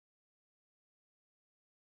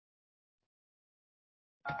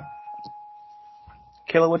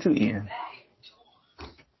Killer, what you eating?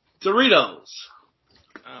 Doritos.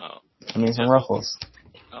 Oh, I mean, some Ruffles.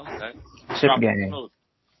 okay. Chip Tropical game. smooth.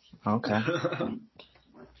 Okay.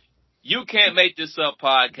 You Can't Make This Up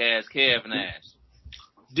podcast, Kev Nash.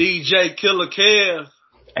 DJ Killer Kev.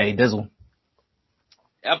 Hey, Dizzle.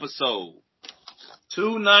 Episode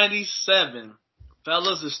 297.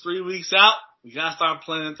 Fellas, it's 3 weeks out. We gotta start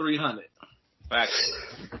planning 300. Facts.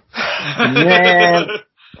 Man,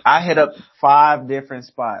 I hit up 5 different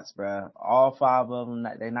spots, bro. All 5 of them,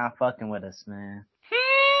 they not fucking with us, man.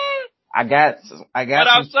 I got What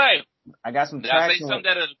I say? I got some Did I say traction. something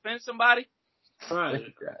that'll offend somebody? Right.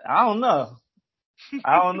 I don't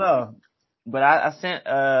know. But I sent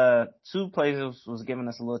 2 places was giving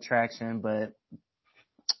us a little traction, but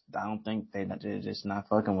I don't think they're just not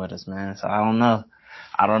fucking with us, man. So I don't know.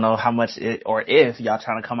 I don't know how much or if y'all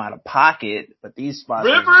trying to come out of pocket, but these spots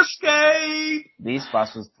Riverscape. These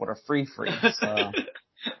spots was for the free. So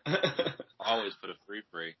Always for the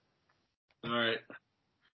free. All right.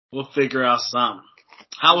 We'll figure out something.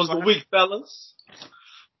 How was the week, fellas?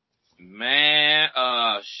 Man,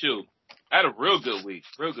 shoot. I had a real good week.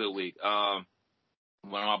 One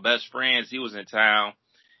of my best friends, he was in town.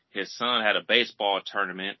 His son had a baseball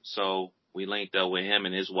tournament, so we linked up with him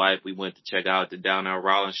and his wife. We went to check out the Downtown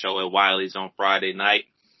Rollins show at Wiley's on Friday night.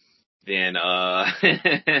 Then,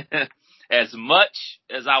 as much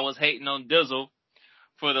as I was hating on Dizzle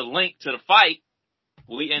for the link to the fight,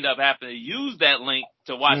 we end up having to use that link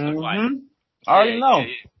to watch the fight. I already know.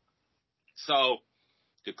 Yeah. So,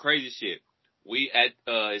 the crazy shit. We at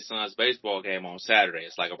his son's baseball game on Saturday.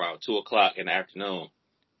 It's like around 2:00 in the afternoon.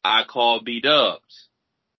 I called B-Dubs.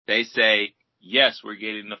 They say, yes, we're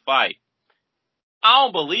getting the fight. I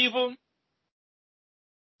don't believe them.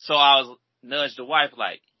 So I was nudged the wife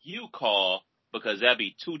like, you call, because that'd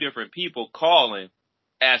be 2 different people calling,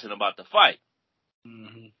 asking about the fight.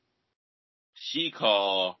 Mm-hmm. She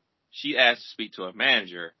called. She asked to speak to a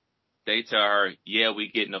manager. They tell her, yeah, we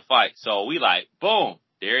getting a fight. So we like, boom,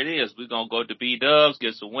 there it is. We're going to go to B-Dubs,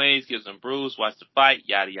 get some wings, get some brews, watch the fight,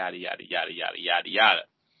 yada, yada, yada, yada, yada, yada, yada.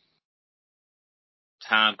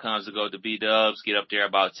 Time comes to go to B-Dubs, get up there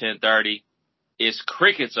about 10:30. It's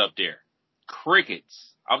crickets up there.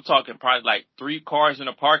 Crickets. I'm talking probably like 3 cars in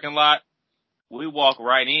the parking lot. We walk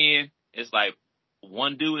right in. It's like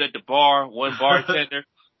one dude at the bar, one bartender.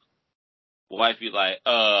 Wifey like,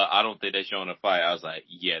 I don't think they're showing a fight. I was like,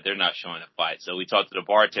 yeah, they're not showing a fight. So we talked to the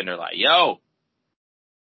bartender like, yo,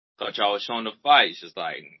 thought y'all was showing the fight. She's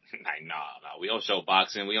like, nah, we don't show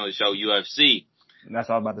boxing. We only show UFC. That's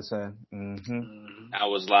all I'm about to say. Mm-hmm. I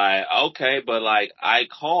was like, okay, but like, I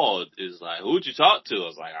called. It's like, who'd you talk to? I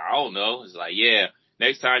was like, I don't know. It's like, yeah,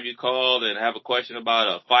 next time you call and have a question about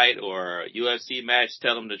a fight or a UFC match,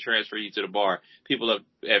 tell them to transfer you to the bar. People up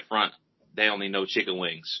at front, they only know chicken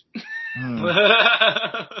wings.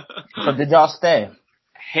 So did y'all stay?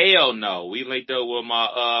 Hell no. We linked up with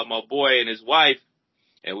my boy and his wife,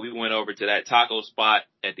 and we went over to that taco spot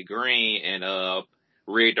at the Green and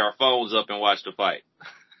rigged our phones up and watched the fight.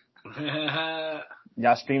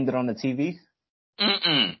 Y'all streamed it on the TV?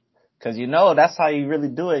 Mm-mm. Cause that's how you really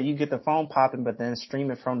do it. You get the phone popping, but then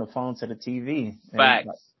stream it from the phone to the TV. Facts.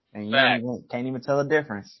 And you can't even tell the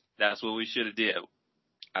difference. That's what we should have did.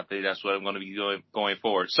 I think that's what I'm going to be doing going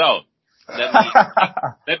forward. So,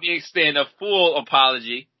 let me extend a full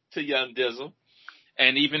apology to Young Dizzle.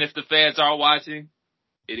 And even if the fans are watching,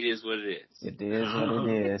 it is what it is. It is what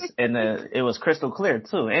it is. And it was crystal clear,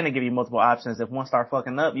 too. And they give you multiple options. If one start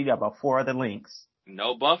fucking up, you got about 4 other links.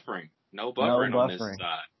 No buffering on this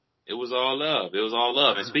side. It was all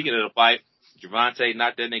love. And speaking of the fight, Gervonta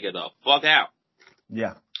knocked that nigga the fuck out.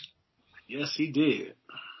 Yeah. Yes, he did.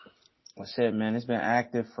 Well, shit, man. It's been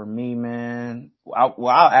active for me, man. I'll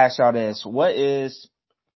ask y'all this. What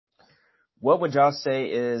would y'all say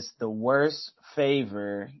is the worst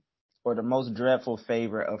favor or the most dreadful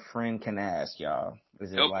favor a friend can ask y'all?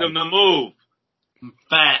 Help them to move.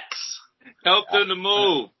 Facts. Help them to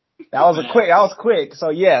move. That was quick. So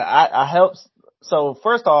yeah, I helped. So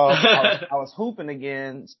first off, I was hooping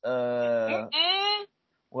again.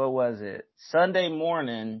 What was it? Sunday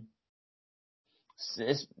morning.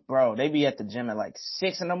 Bro, they be at the gym at like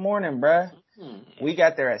 6 a.m, bruh. We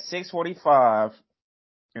got there at 6:45,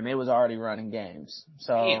 and they was already running games.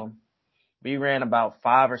 So we ran about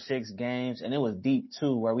 5 or 6 games, and it was deep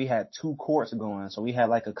too, where we had 2 courts going. So we had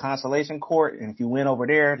like a consolation court, and if you went over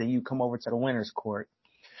there, then you come over to the winner's court.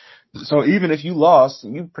 So even if you lost,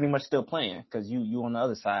 you pretty much still playing because you on the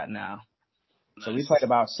other side now. Nice. So we played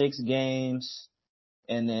about 6 games,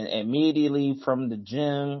 and then immediately from the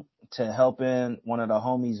gym to helping one of the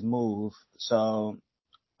homies move. So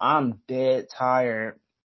I'm dead tired.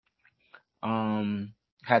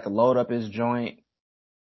 Had to load up his joint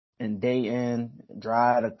in Dayton,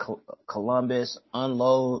 drive to Columbus,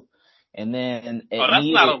 unload, and then that's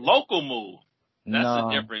not a local move. That's no,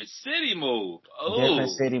 a different city move. Oh.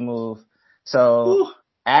 Different city move. So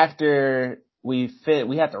after we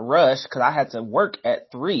had to rush because I had to work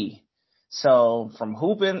at 3. So from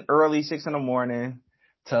hooping early 6 a.m.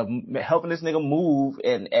 to helping this nigga move,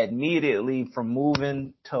 and immediately from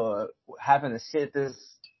moving to having to sit this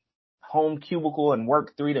home cubicle and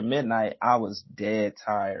work 3 to midnight, I was dead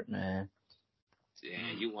tired, man. Yeah,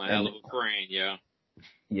 you one hell of a crane, yeah.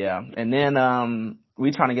 Yeah, and then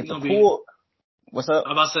we trying to get the pool. What's up?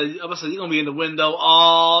 I'm about to say you're gonna be in the window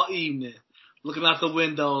all evening, looking out the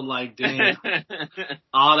window like, damn,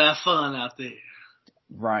 all that fun out there.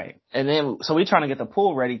 Right, and then so we trying to get the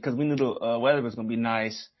pool ready because we knew the weather was gonna be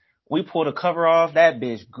nice. We pulled the cover off, that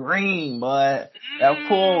bitch green, but that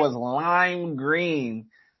pool was lime green.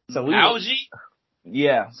 So we algae.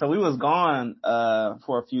 Yeah, so we was gone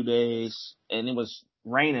for a few days, and it was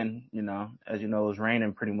raining. You know, as you know, it was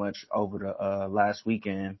raining pretty much over the last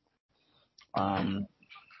weekend.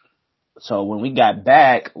 So when we got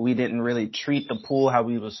back, we didn't really treat the pool how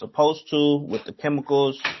we were supposed to with the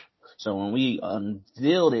chemicals. So when we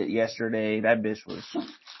unveiled it yesterday, that bitch was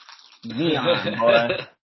neon, boy.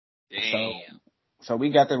 Damn. So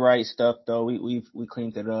we got the right stuff though. We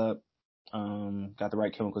cleaned it up. Got the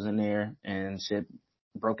right chemicals in there and shit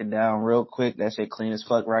broke it down real quick. That shit clean as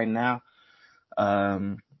fuck right now.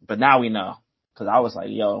 But now we know. Cause I was like,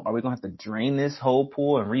 yo, are we gonna have to drain this whole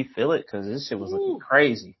pool and refill it? Cause this shit was looking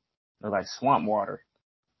crazy. It was like swamp water.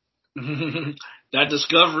 That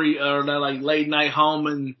Discovery or that like late night home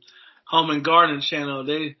and garden channel,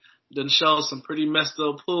 they done show some pretty messed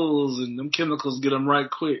up pools, and them chemicals get them right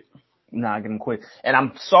quick. Nah, get them quick. And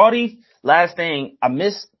I'm salty. Last thing, I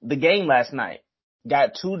missed the game last night.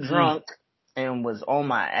 Got too drunk and was on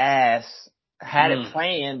my ass. Had it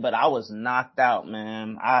playing, but I was knocked out,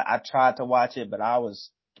 man. I tried to watch it, but I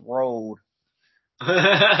was throwed.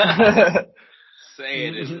 Say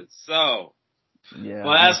it isn't so. Yeah.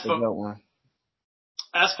 Well, as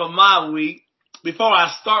for my week, before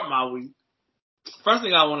I start my week, first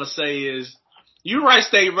thing I want to say is, you Wright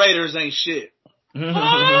State Raiders ain't shit.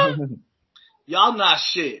 What? Y'all not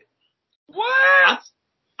shit. What?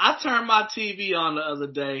 I turned my TV on the other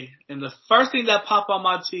day, and the first thing that popped on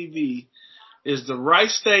my TV is the Wright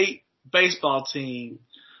State baseball team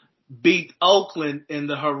beat Oakland in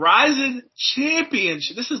the Horizon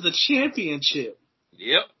Championship. This is the championship.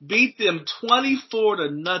 Yep. Beat them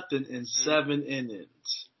 24-0 in 7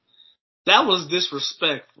 innings. That was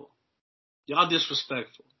disrespectful. Y'all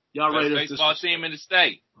disrespectful. Y'all Raiders baseball team in the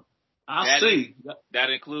state. I see.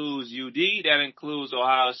 That includes UD. That includes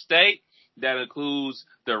Ohio State. That includes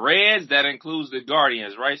the Reds. That includes the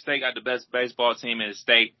Guardians. Wright State got the best baseball team in the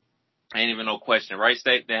state. Ain't even no question. Wright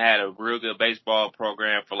State, they had a real good baseball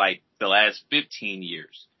program for like the last 15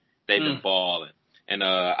 years. They've been balling. And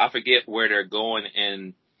I forget where they're going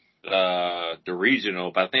in the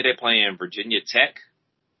regional, but I think they're playing Virginia Tech.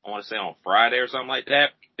 I want to say on Friday or something like that.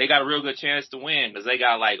 They got a real good chance to win because they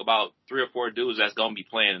got like about 3 or 4 dudes that's going to be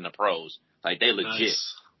playing in the pros. Like, they legit.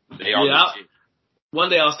 Nice. They are legit. One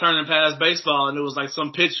day I was turning past baseball and it was like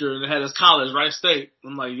some picture and it had his college, Wright State.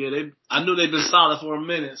 I'm like, yeah, I knew they'd been solid for a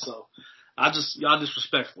minute, so y'all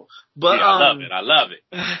disrespectful. But yeah, I love it.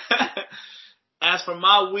 As for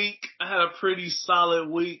my week, I had a pretty solid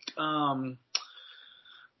week.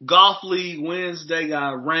 Golf League Wednesday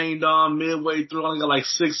got rained on midway through. I only got like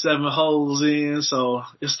 6-7 holes in, so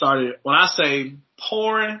it started. When I say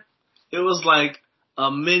pouring, it was like a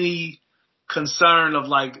mini concern of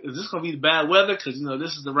like, is this going to be bad weather? Because, you know,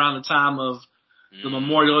 this is around the time of the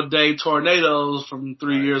Memorial Day tornadoes from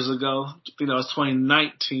 3 years ago. You know, it's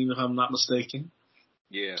 2019 if I'm not mistaken.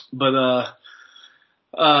 Yeah. But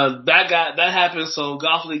that happened, so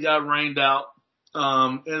Golf League got rained out.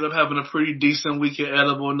 Ended up having a pretty decent week at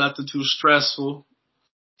Edible, nothing too stressful.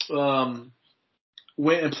 Went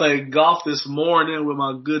and played golf this morning with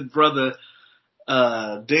my good brother,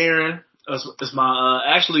 Darren. It's my,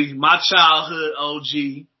 actually my childhood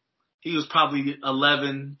OG. He was probably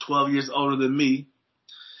 11, 12 years older than me.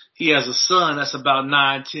 He has a son that's about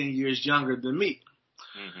 9, 10 years younger than me.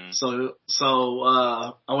 Mm-hmm. So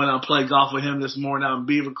I went out and played golf with him this morning out in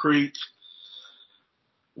Beaver Creek.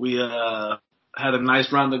 We, had a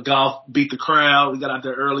nice round of golf, beat the crowd. We got out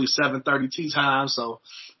there early, 7:30 tee time, so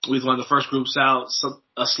we was one of the first groups out. So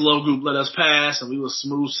a slow group let us pass, and we was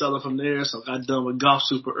smooth sailing from there, so got done with golf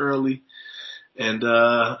super early. And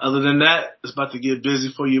other than that, it's about to get busy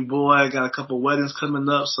for your boy. I got a couple weddings coming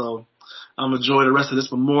up, so enjoy the rest of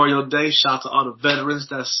this Memorial Day. Shout out to all the veterans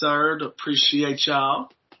that served. Appreciate y'all.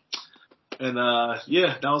 And,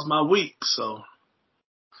 that was my week. So,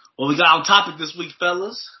 what we got on topic this week,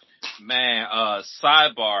 fellas? Man,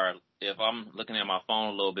 sidebar, if I'm looking at my phone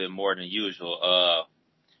a little bit more than usual,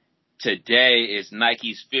 today is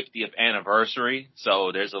Nike's 50th anniversary,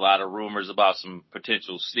 so there's a lot of rumors about some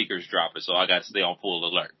potential sneakers dropping, so I got to stay on full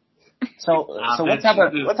alert. So what type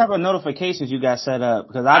of notifications you got set up?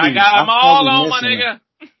 Because I got them all on, my nigga.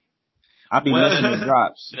 I'll be missing the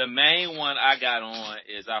drops. The main one I got on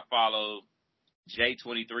is I follow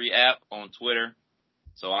J23 app on Twitter,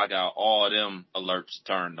 so I got all of them alerts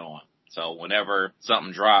turned on. So whenever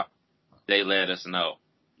something drop, they let us know.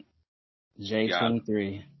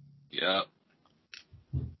 J23. Yep.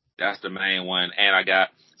 That's the main one. And I got,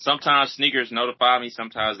 sometimes sneakers notify me,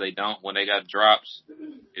 sometimes they don't. When they got drops,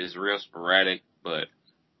 it's real sporadic, but.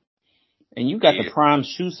 And you got the prime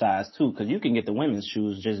shoe size too, cause you can get the women's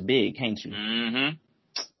shoes just big, can't you?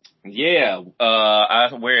 Mm-hmm. Yeah. I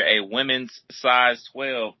wear a women's size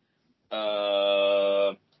 12.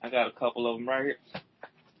 I got a couple of them right here.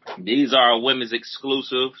 These are women's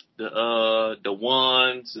exclusive. The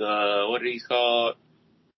ones, what are these called?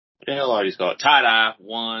 What the hell are these called? Tie-dye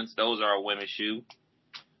ones. Those are a women's shoe.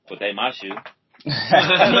 But they my shoe.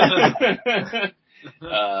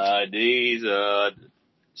 These,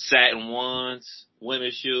 satin ones,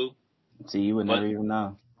 women's shoe. See, you would never even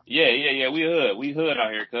know. Yeah. We hood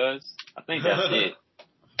out here, cuz. I think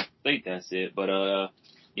that's it. But,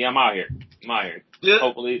 yeah, I'm out here.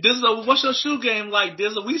 Hopefully. What's your shoe game like,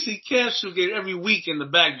 Dizzle? We see Kev's shoe game every week in the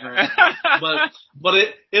background. but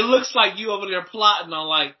it looks like you over there plotting on,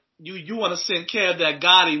 like, you want to send Kev that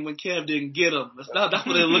got him when Kev didn't get him. That's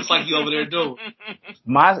what it looks like you over there doing.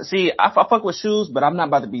 I fuck with shoes, but I'm not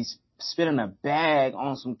about to be spending a bag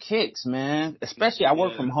on some kicks, man. Especially I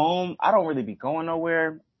work from home. I don't really be going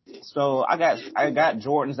nowhere. So I got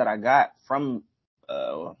Jordans that I got from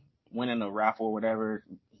winning a raffle or whatever,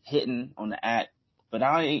 hitting on the app, but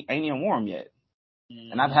I ain't even worn them yet.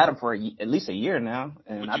 And I've had them for at least a year now.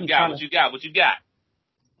 And What you got?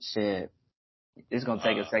 Shit. It's going to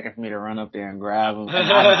take a second for me to run up there and grab them.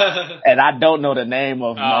 And I don't know the name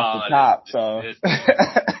of them off the top, so.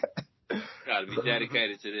 Gotta be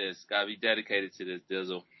dedicated to this.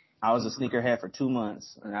 Dizzle. I was a sneakerhead for 2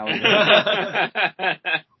 months. And I was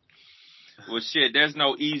Well, shit, there's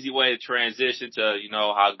no easy way to transition to,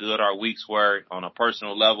 how good our weeks were on a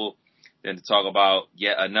personal level than to talk about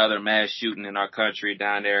yet another mass shooting in our country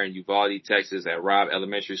down there in Uvalde, Texas at Robb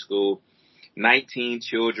Elementary School. 19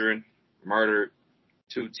 children murdered,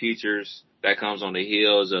 2 teachers. That comes on the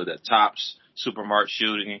heels of the Tops Supermart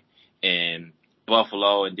shooting in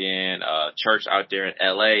Buffalo, and then church out there in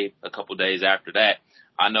LA a couple days after that.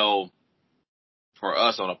 I know for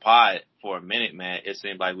us on a pod for a minute, man, it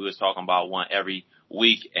seemed like we was talking about one every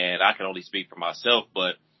week, and I can only speak for myself,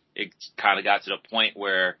 but it kind of got to the point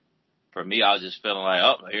where for me, I was just feeling like,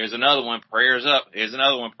 oh, here's another one, prayers up. Here's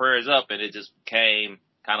another one, prayers up. And it just became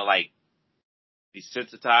kind of like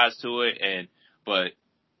desensitized to it. But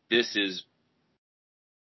this is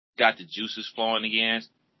got the juices flowing again,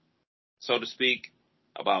 so to speak,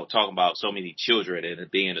 about talking about so many children and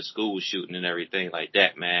it being a school shooting and everything like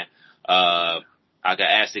that, man. I got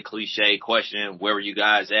asked a cliche question. Where were you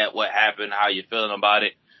guys at? What happened? How you feeling about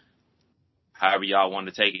it? However y'all want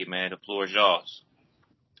to take it, man. The floor is yours.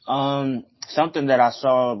 Something that I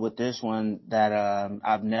saw with this one that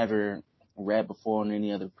I've never read before in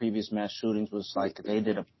any other previous mass shootings was like they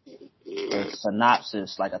did a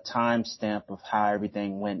synopsis, like a timestamp of how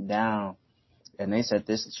everything went down. And they said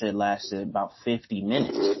this shit lasted about 50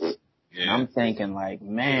 minutes. Yeah. And I'm thinking like,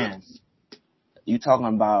 man, you talking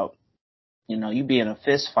about, you be in a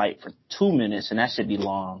fist fight for 2 minutes and that should be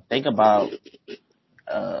long. Think about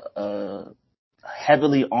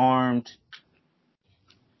heavily armed,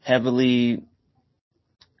 heavily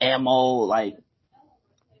ammo, like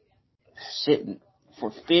shit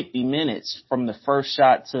for 50 minutes from the first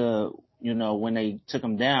shot to, when they took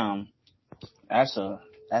him down.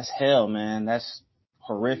 That's hell, man. That's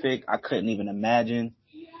horrific. I couldn't even imagine.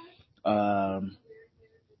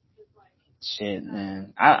 Shit,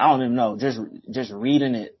 man. I don't even know. Just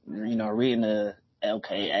reading it, reading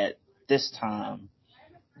at this time,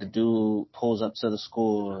 the dude pulls up to the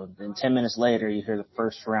school. Then 10 minutes later, you hear the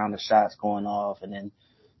first round of shots going off, and then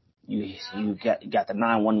you got the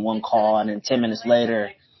 911 call, and then 10 minutes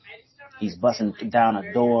later, he's busting down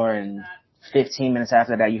a door, and 15 minutes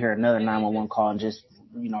after that, you hear another 911 call, and just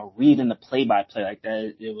reading the play-by-play like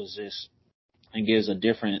that, it gives a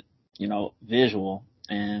different, visual,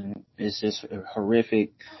 and it's just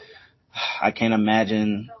horrific. I can't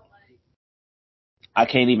imagine I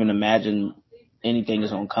can't even imagine anything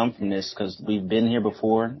is going to come from this because we've been here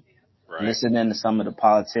before. Right. Listening to some of the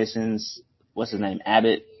politicians, what's his name,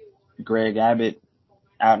 Greg Abbott,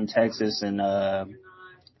 out in Texas, and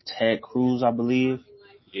Ted Cruz, I believe.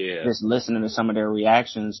 Yeah. Just listening to some of their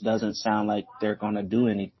reactions doesn't sound like they're going to do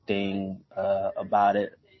anything about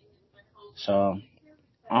it. So,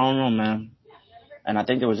 I don't know, man. And I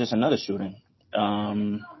think there was just another shooting.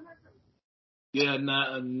 Nashville.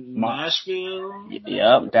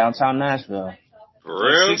 Yep, downtown Nashville. For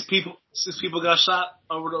real? Like six people got shot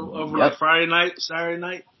over like Friday night, Saturday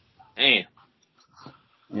night. Damn.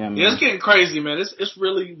 Yeah, man. Yeah, it's getting crazy, man. It's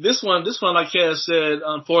really this one, like Kaz said,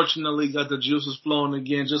 unfortunately got the juices flowing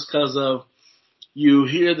again just because of you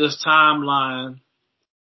hear this timeline,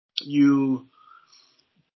 you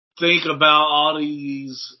think about all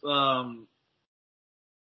these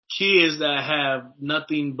kids that have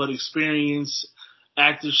nothing but experience,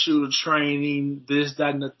 active shooter training, this,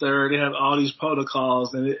 that, and the third. They have all these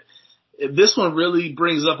protocols, and this one really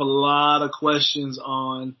brings up a lot of questions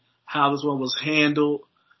on how this one was handled.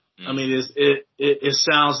 I mean, it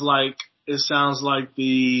sounds like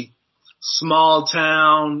the small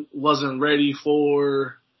town wasn't ready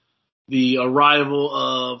for the arrival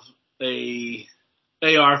of a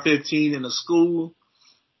AR-15 in a school,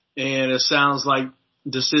 and it sounds like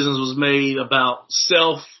decisions was made about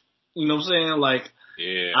self. You know what I'm saying? Like,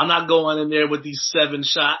 yeah. I'm not going in there with these 7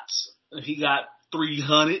 shots. He got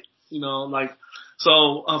 300. You know, like.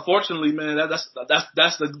 So unfortunately, man, that's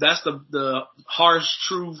the harsh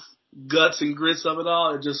truth, guts and grits of it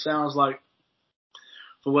all. It just sounds like,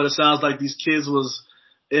 for what it sounds like, these kids was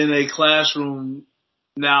in a classroom.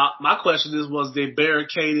 Now, my question is, was they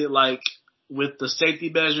barricaded like with the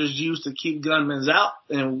safety measures used to keep gunmen out,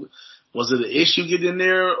 and was it an issue getting in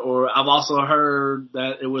there? Or I've also heard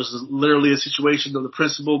that it was literally a situation of the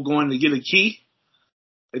principal going to get a key.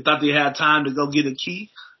 They thought they had time to go get a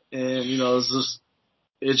key, and you know,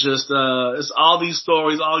 it's all these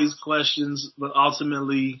stories, all these questions, but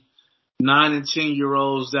ultimately 9 and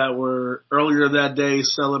 10-year-olds that were earlier that day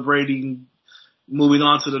celebrating moving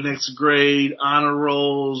on to the next grade, honor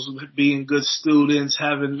rolls, being good students,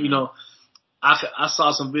 having, you know, I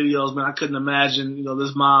saw some videos, man, I couldn't imagine, you know,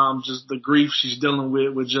 this mom, just the grief she's dealing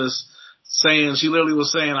with just saying, she literally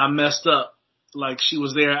was saying, I messed up. Like, she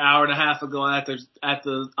was there an hour and a half ago at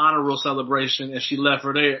the honor roll celebration, and she left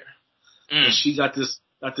her there. And she got this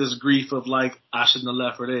grief of like, I shouldn't have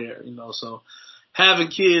left her there, you know. So having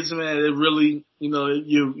kids, man, it really, you know,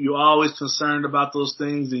 you're always concerned about those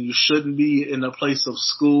things, and you shouldn't be in a place of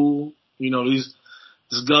school. You know, this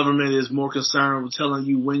government is more concerned with telling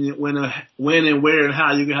you when and where and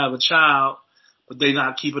how you can have a child, but they're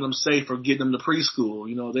not keeping them safe or getting them to preschool.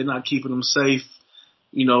 You know, they're not keeping them safe,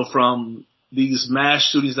 you know, from these mass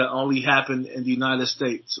shootings that only happen in the United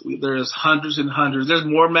States. There's hundreds and hundreds. There's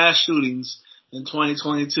more mass shootings in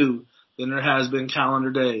 2022 than there has been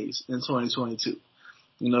calendar days in 2022.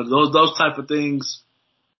 You know, those type of things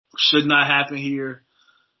should not happen here.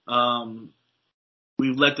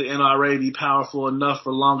 We've let the NRA be powerful enough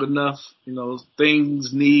for long enough. You know,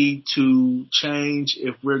 things need to change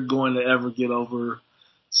if we're going to ever get over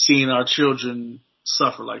seeing our children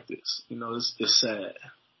suffer like this. You know, it's sad.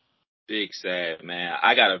 Big sad, man.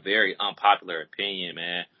 I got a very unpopular opinion,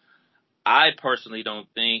 man. I personally don't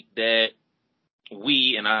think that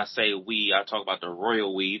we, and I say we, I talk about the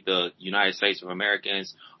royal we, the United States of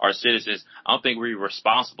Americans, our citizens, I don't think we're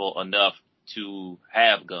responsible enough to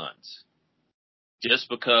have guns. Just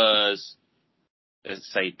because,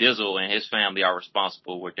 let's say, Dizzle and his family are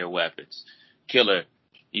responsible with their weapons. Killer,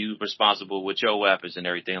 you responsible with your weapons and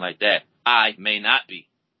everything like that. I may not be.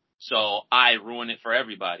 So I ruin it for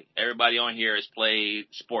everybody. Everybody on here has played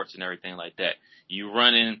sports and everything like that. You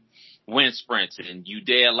running wind sprints and you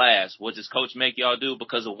dead last. What does coach make y'all do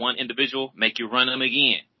because of one individual? Make you run them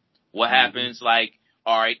again. What happens, like,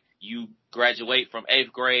 all right, you graduate from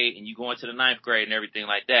 8th grade and you go into the 9th grade and everything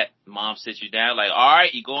like that. Mom sits you down like, all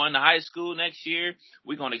right, you go into high school next year.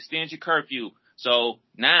 We're going to extend your curfew. So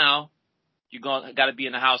now you got to be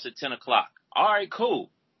in the house at 10 o'clock. All right,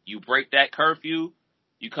 cool. You break that curfew.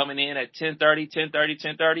 You coming in at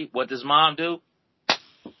 10:30. What does mom do?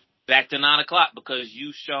 Back to 9 o'clock because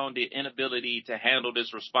you've shown the inability to handle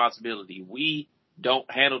this responsibility. We don't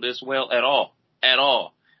handle this well at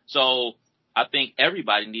all. So I think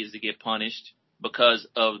everybody needs to get punished because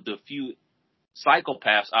of the few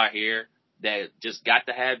psychopaths out here that just got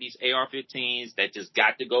to have these AR-15s, that just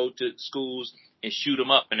got to go to schools and shoot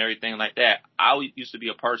them up and everything like that. I used to be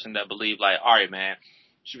a person that believed like, all right, man,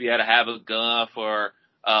 should be able to have a gun for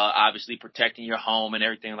obviously protecting your home and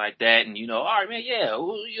everything like that. And, all right, man, yeah,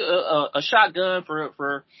 a shotgun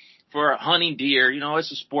for hunting deer,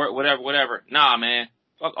 it's a sport, whatever. Nah, man,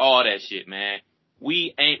 fuck all that shit, man.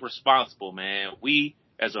 We ain't responsible, man. We,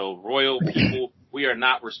 as a royal people, we are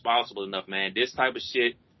not responsible enough, man. This type of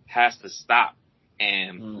shit has to stop.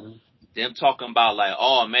 And them talking about like,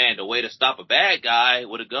 oh man, the way to stop a bad guy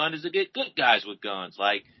with a gun is to get good guys with guns.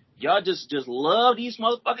 Like, y'all just love these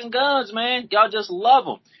motherfucking guns, man. Y'all just love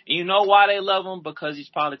them. And you know why they love them? Because these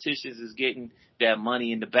politicians is getting that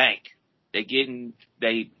money in the bank. They getting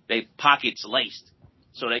they pockets laced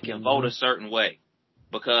so they can vote a certain way,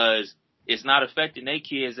 because it's not affecting their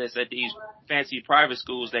kids that's at these fancy private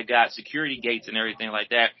schools that got security gates and everything like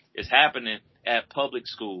that. It's happening at public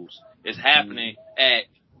schools. It's happening at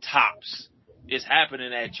Tops. It's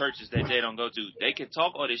happening at churches that they don't go to. They can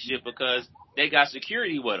talk all this shit because they got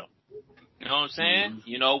security with them. You know what I'm saying?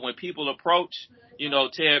 When people approach,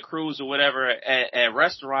 Ted Cruz or whatever at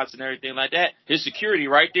restaurants and everything like that, his security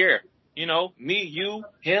right there. Me, you,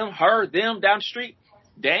 him, her, them down the street.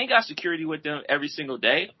 They ain't got security with them every single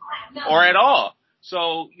day or at all.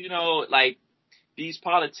 So, like these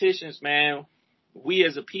politicians, man, we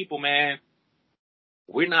as a people, man,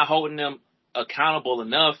 we're not holding them accountable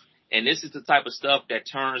enough. And this is the type of stuff that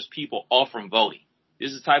turns people off from voting.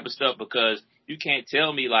 This is the type of stuff because you can't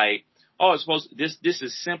tell me like, oh, this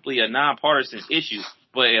is simply a nonpartisan issue,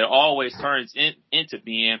 but it always turns into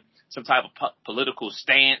being some type of political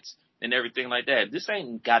stance and everything like that. This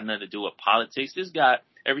ain't got nothing to do with politics. This got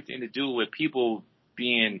everything to do with people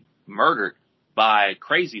being murdered by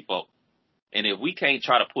crazy folk. And if we can't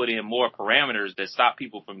try to put in more parameters that stop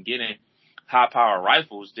people from getting high-power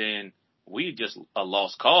rifles, then we just a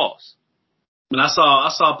lost cause. And I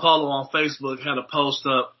saw Paulo on Facebook had a post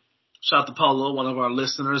up. Shout out to Paulo, one of our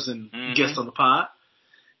listeners and guest on the pod.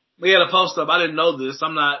 We had a post up. I didn't know this.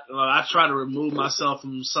 I try to remove myself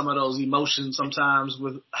from some of those emotions sometimes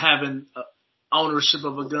with having ownership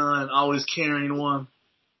of a gun, always carrying one.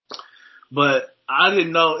 But I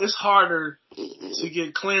didn't know it's harder to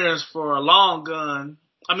get clearance for a long gun.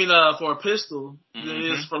 For a pistol than it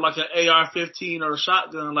is for like an AR-15 or a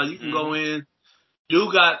shotgun. Like you can go in, you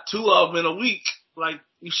got two of them in a week. Like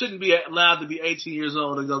you shouldn't be allowed to be 18 years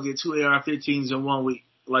old and go get two AR-15s in 1 week.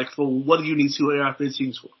 Like for what do you need two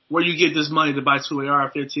AR-15s for? Where do you get this money to buy two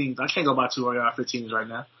AR-15s? I can't go buy two AR-15s right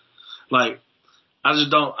now. Like I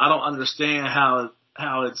don't understand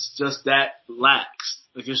how it's just that lax.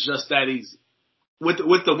 Like it's just that easy. With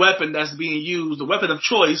the weapon that's being used, the weapon of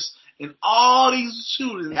choice in all these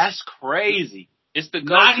shootings. That's crazy. It's the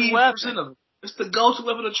go-to weapon. Of them. It's the go-to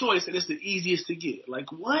weapon of choice, and it's the easiest to get.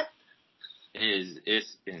 Like, what? It's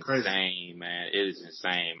insane, crazy. Man. It is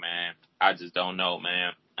insane, man. I just don't know,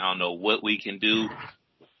 man. I don't know what we can do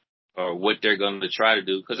or what they're going to try to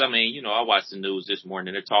do. Because, I watched the news this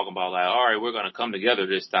morning. They're talking about, like, all right, we're going to come together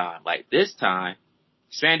this time. Like, this time,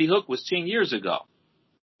 Sandy Hook was 10 years ago.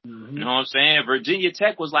 You know what I'm saying? Virginia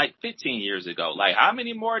Tech was like 15 years ago. Like, how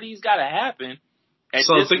many more of these got to happen at this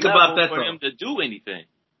level for them to do anything?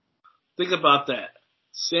 Think about that.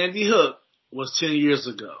 Sandy Hook was 10 years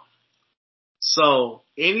ago. So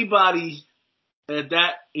anybody at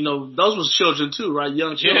that, those was children too, right?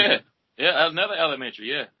 Young children. Yeah, another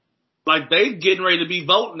elementary, yeah. Like they getting ready to be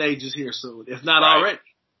voting ages here soon, if not already.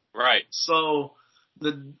 Right. So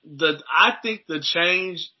I think the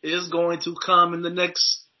change is going to come in the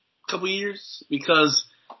next couple years because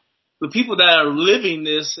the people that are living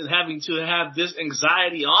this and having to have this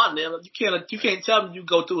anxiety on them, you can't tell them you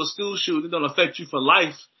go through a school shooting, it don't affect you for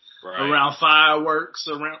life. Right. Around fireworks,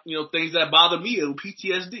 around things that bother me,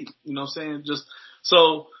 PTSD. You know what I'm saying? Just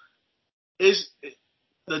so it's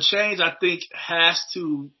the change. I think has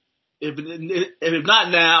to, if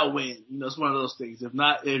not now, when it's one of those things. If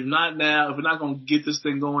not now, if we're not going to get this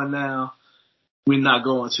thing going now, we're not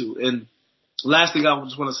going to. And last thing I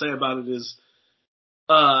just want to say about it is,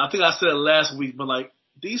 I think I said it last week, but like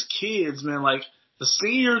these kids, man, like the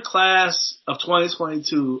senior class of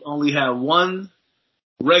 2022 only had one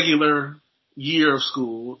regular year of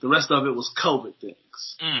school. The rest of it was COVID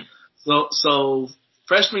things. So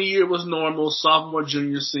freshman year was normal. Sophomore,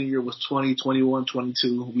 junior, senior was 20, 21,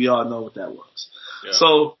 22. We all know what that was. Yeah.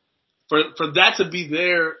 So for that to be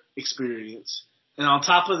their experience, and on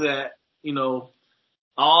top of that,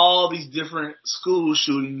 all these different school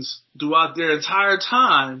shootings throughout their entire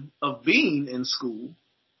time of being in school,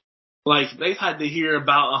 like they've had to hear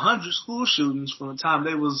about 100 school shootings from the time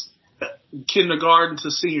they was kindergarten to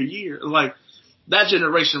senior year. Like that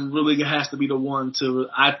generation really has to be the one to,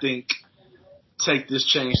 I think, take this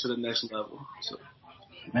change to the next level. So.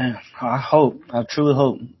 Man, I truly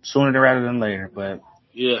hope sooner rather than later. But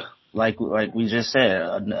Yeah. Like we just said,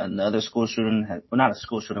 another school shooting, not a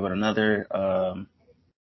school shooting, but another,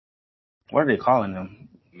 what are they calling them?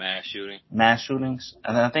 Mass shooting. Mass shootings.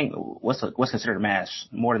 And then I think, what's considered mass?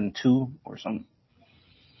 More than 2 or something?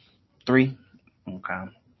 3? Okay.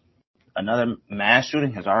 Another mass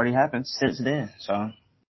shooting has already happened since then, so.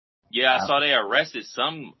 Yeah, I saw they arrested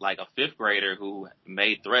like a 5th grader who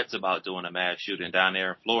made threats about doing a mass shooting down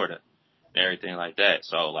there in Florida and everything like that.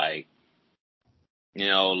 So, like,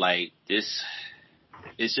 this,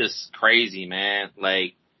 it's just crazy, man.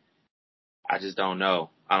 Like, I just don't know.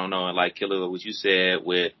 I don't know. And like, Killer, what you said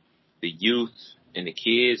with the youth and the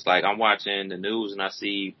kids, like, I'm watching the news and I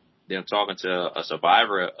see them talking to a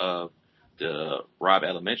survivor of the Robb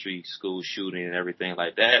Elementary School shooting and everything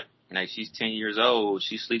like that. Like, she's 10 years old.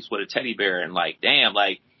 She sleeps with a teddy bear and like, damn,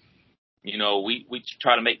 like, we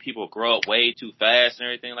try to make people grow up way too fast and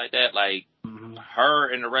everything like that. Like, her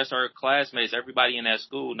and the rest of her classmates, everybody in that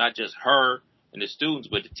school, not just her and the students,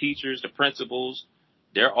 but the teachers, the principals,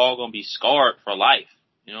 they're all going to be scarred for life.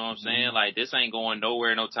 You know what I'm saying? Like, this ain't going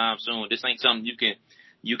nowhere no time soon. This ain't something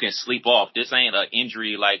you can sleep off. This ain't an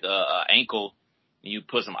injury like a ankle and you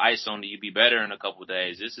put some ice on it, you be better in a couple of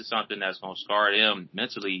days. This is something that's going to scar them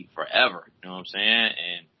mentally forever. You know what I'm saying?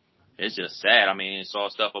 And it's just sad. I mean, I saw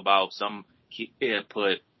stuff about some kid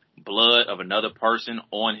put blood of another person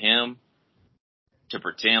on him to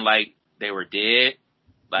pretend like they were dead.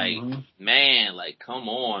 Like, man, like, come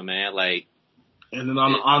on, man. Like, and then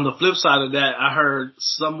on the flip side of that, I heard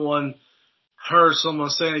someone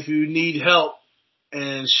saying, if you need help,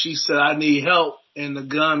 and she said, I need help, and the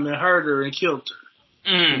gunman heard her and killed her.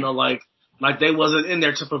 Like they wasn't in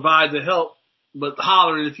there to provide the help, but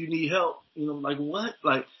hollering if you need help. Like what?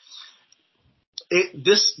 Like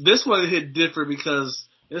this one hit different because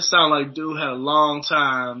it sounded like dude had a long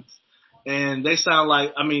time, and they sound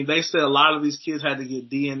like, I mean, they said a lot of these kids had to get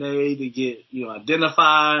DNA to get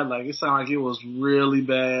identified. Like it sounded like it was really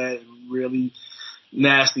bad and really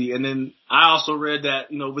nasty. And then I also read that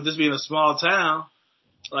with this being a small town,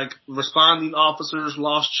 like responding officers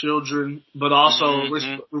lost children, but also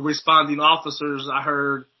responding officers, I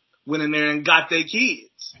heard, went in there and got their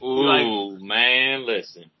kids. Ooh, man,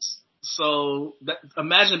 listen. So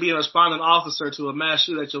imagine being a responding officer to a mass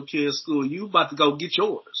shooting at your kid's school. You about to go get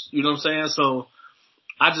yours. You know what I'm saying? So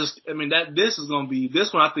this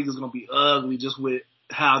one I think is going to be ugly just with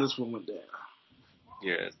how this one went down.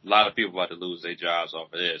 Yeah, a lot of people about to lose their jobs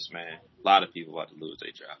off of this, man. A lot of people about to lose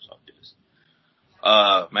their jobs off this.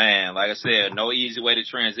 Man, like I said, no easy way to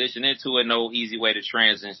transition into it, no easy way to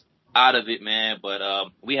transition out of it, man. But,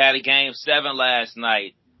 we had a game 7 last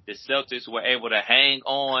night. The Celtics were able to hang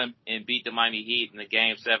on and beat the Miami Heat in the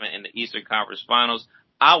game 7 in the Eastern Conference Finals.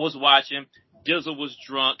 I was watching. Dizzle was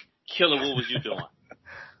drunk. Killer, what was you doing?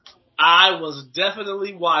 I was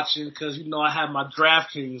definitely watching because, I had my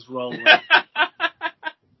DraftKings rolling.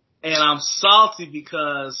 And I'm salty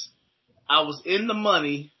because I was in the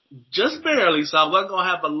money just barely, so I wasn't going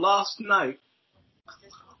to have a lost night.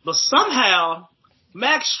 But somehow,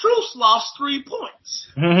 Max Strus lost 3 points.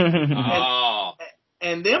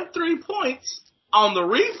 And them 3 points on the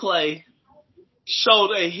replay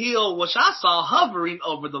showed a heel, which I saw hovering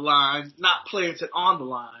over the line, not planted on the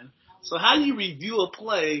line. So how do you review a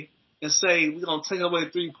play and say, we're going to take away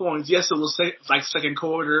 3 points? Yes, it was like second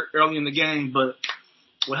quarter, early in the game, but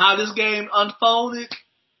with how this game unfolded,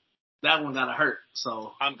 that one gotta hurt.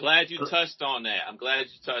 So I'm glad you touched on that.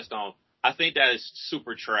 I think that is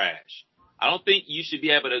super trash. I don't think you should be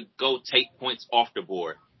able to go take points off the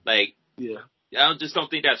board. Like, yeah, I just don't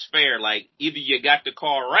think that's fair. Like, either you got the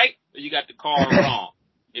call right or you got the call wrong.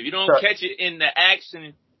 If you don't catch it in the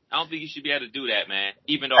action, I don't think you should be able to do that, man.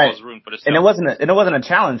 Even though I was rooting for the Celtics. And it wasn't a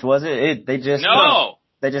challenge, was it? They just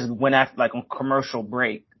went after like on commercial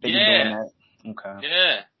break. They be doing that. Okay.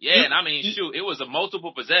 Yeah, and I mean, shoot, it was a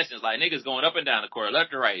multiple possessions, like niggas going up and down the court,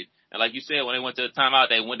 left and right. And like you said, when they went to the timeout,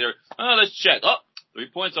 they went there, let's check.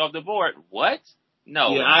 3 points off the board. What?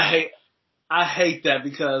 No. Yeah, I hate that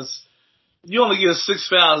because you only get 6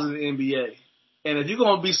 fouls in the NBA. And if you're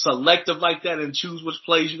going to be selective like that and choose which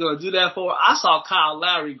plays you're going to do that for, I saw Kyle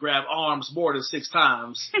Lowry grab arms more than 6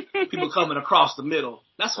 times. People coming across the middle.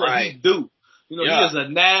 That's what he do. He is a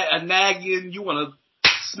nagging, you want to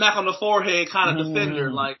smack on the forehead kind of defender.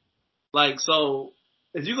 So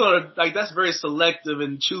if you're going to, that's very selective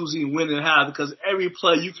in choosing when and how, because every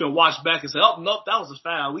play you can watch back and say, oh, nope, that was a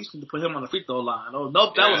foul. We need to put him on the free throw line. Oh,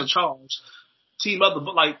 nope, that was a charge. Team up,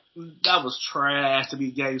 that was trash to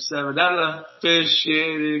be game 7. That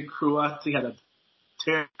officiating crew, I think, had a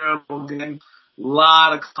terrible game. A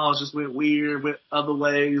lot of calls just went weird, went other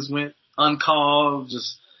ways, went uncalled.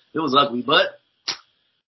 It was ugly. But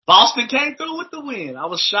Boston came through with the win. I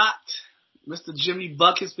was shocked. Mr. Jimmy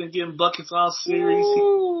Bucket's been getting buckets all series.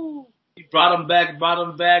 He brought them back,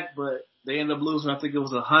 but they ended up losing. I think it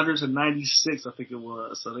was 100-96. I think it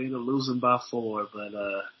was. So they ended up losing by 4. But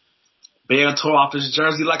Bear tore off his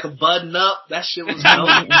jersey like a button up. That shit was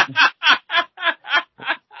dope.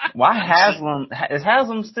 Why Haslam? Is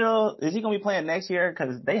Haslam still? Is he gonna be playing next year?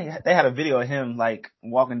 Because they had a video of him like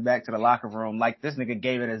walking back to the locker room, like this nigga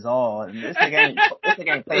gave it his all, and this nigga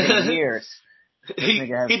ain't played in years. He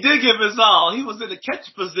did give his all. He was in the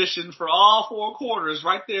catch position for all 4 quarters,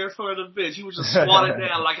 right there in front of the bench. He was just swatted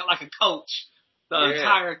down like a coach the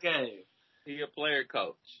entire game. He a player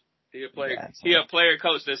coach. He a player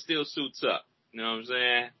coach that still suits up. You know what I'm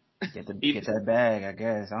saying? Get that bag, I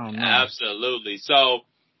guess. I don't know. Absolutely. So,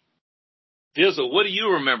 Fizzle, what do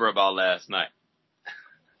you remember about last night?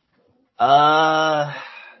 I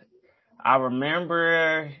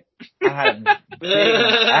remember I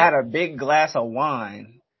had a big glass of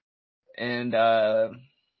wine, and I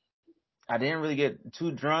didn't really get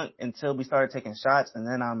too drunk until we started taking shots, and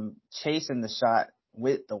then I'm chasing the shot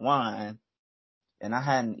with the wine, and I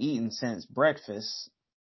hadn't eaten since breakfast.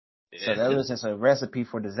 Yeah. So that was just a recipe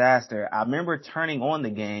for disaster. I remember turning on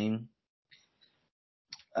the game,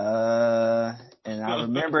 and I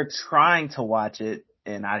remember trying to watch it,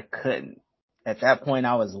 and I couldn't. At that point,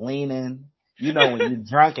 I was leaning. You know, when you're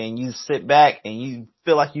drunk and you sit back and you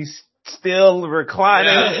feel like you still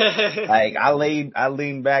reclining. Yeah. Like I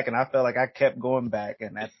leaned back and I felt like I kept going back.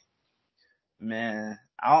 And that's, man,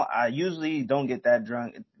 I usually don't get that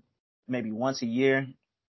drunk. Maybe once a year.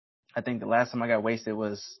 I think the last time I got wasted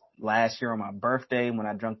was last year on my birthday when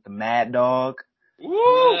I drank the Mad Dog.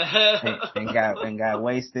 Woo! and got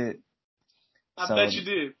wasted. I bet you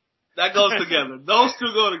did. That goes together. Those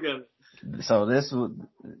two go together. So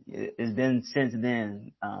it's been since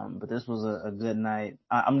then, but this was a good night.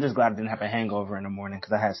 I'm just glad I didn't have a hangover in the morning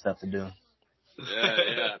because I had stuff to do.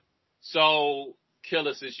 Yeah. So,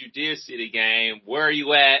 Killer, since you did see the game, where are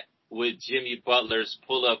you at with Jimmy Butler's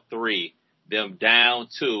pull-up 3? Them down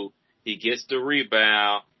 2. He gets the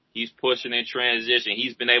rebound. He's pushing in transition.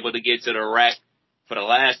 He's been able to get to the rack for the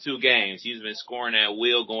last 2 games. He's been scoring at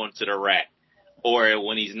will going to the rack. Or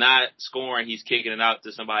when he's not scoring, he's kicking it out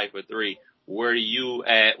to somebody for 3. Where are you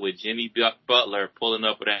at with Jimmy Butler pulling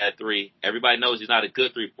up with that 3? Everybody knows he's not a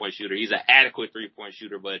good 3-point shooter. He's an adequate 3-point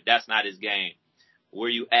shooter, but that's not his game. Where are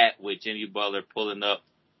you at with Jimmy Butler pulling up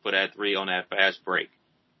for that 3 on that fast break?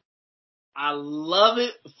 I love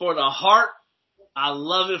it for the heart. I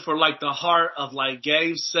love it for like the heart of like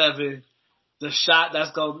Game 7. The shot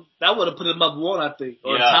that would have put him up 1, I think,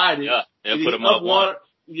 or tied it. Yeah, it put him up 1.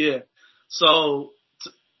 Yeah. So,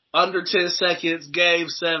 under 10 seconds, Game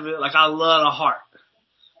 7, like I love the heart.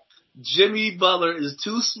 Jimmy Butler is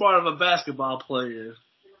too smart of a basketball player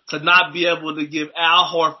to not be able to give Al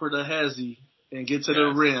Horford a hezzy and get to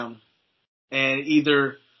the rim and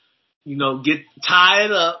either, tie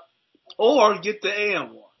it up or get the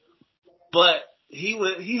and one. But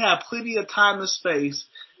he had plenty of time and space.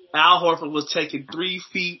 Al Horford was taking 3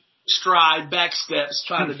 feet stride back steps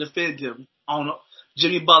trying to defend him on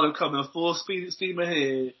Jimmy Butler coming full steam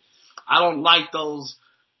ahead. I don't like those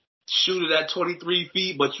shoot it at 23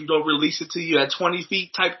 feet, but you don't release it to you at 20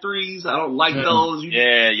 feet type threes. I don't like those.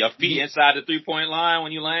 Your feet inside the 3-point line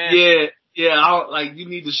when you land. Yeah. I don't like. You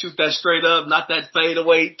need to shoot that straight up, not that fade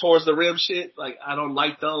away towards the rim shit. Like I don't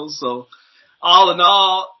like those. So all in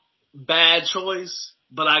all, bad choice,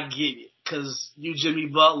 but I get it because you Jimmy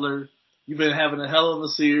Butler, you've been having a hell of a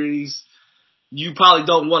series. You probably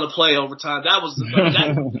don't want to play overtime.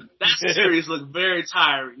 That series looked very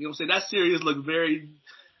tiring. You know what I'm saying? That series looked very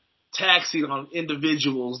taxing on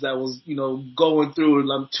individuals that was, going through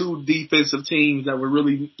like 2 defensive teams that were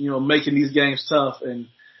really, making these games tough. And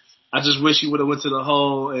I just wish he would have went to the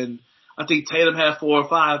hole. And I think Tatum had 4 or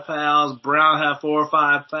 5 fouls. Brown had 4 or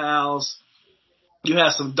 5 fouls. You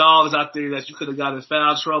had some dogs out there that you could have got in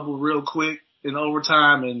foul trouble real quick in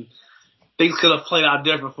overtime, and things could have played out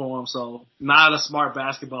different for him. So not a smart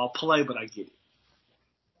basketball play, but I get it.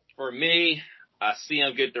 For me, I see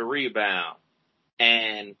him get the rebound.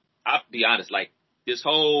 And I'll be honest, like this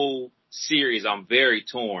whole series, I'm very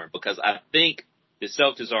torn because I think the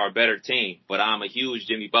Celtics are a better team, but I'm a huge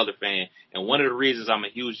Jimmy Butler fan. And one of the reasons I'm a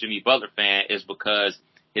huge Jimmy Butler fan is because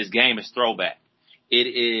his game is throwback. It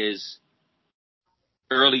is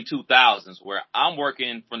early 2000s where I'm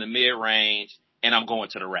working from the mid-range and I'm going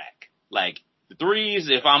to the rack. Like the threes,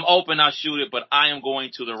 if I'm open, I'll shoot it, but I am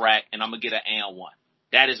going to the rack and I'm going to get an and one.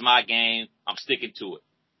 That is my game. I'm sticking to it.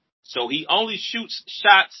 So he only shoots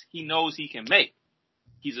shots he knows he can make.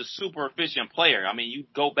 He's a super efficient player. I mean, you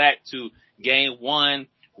go back to game 1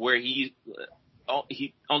 where he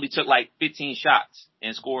only took like 15 shots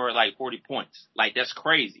and scored like 40 points. Like, that's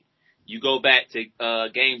crazy. You go back to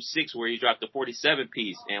game 6 where he dropped the 47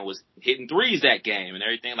 piece and was hitting threes that game and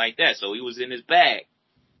everything like that. So he was in his bag.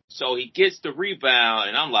 So he gets the rebound,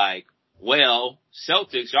 and I'm like, well,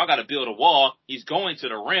 Celtics, y'all got to build a wall. He's going to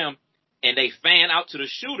the rim, and they fan out to the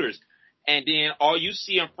shooters. And then all you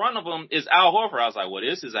see in front of him is Al Horford. I was like, well,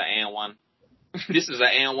 this is an and one. This is an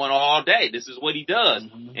and one all day. This is what he does.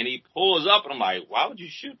 Mm-hmm. And he pulls up, and I'm like, why would you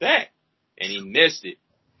shoot that? And he missed it.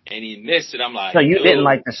 I'm like, so you didn't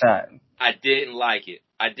like the shot? I didn't like it.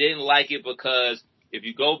 I didn't like it because if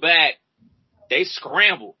you go back, they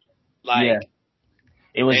scrambled. Like, yeah.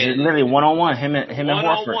 It was literally one-on-one, him and Horford.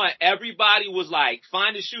 One-on-one. Everybody was like,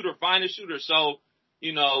 find a shooter. So,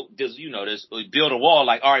 this build a wall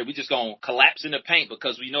like, all right, we just going to collapse in the paint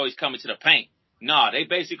because we know he's coming to the paint. Nah, they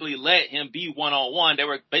basically let him be one-on-one. They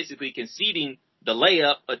were basically conceding the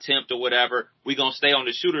layup attempt or whatever. We going to stay on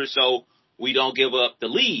the shooter so we don't give up the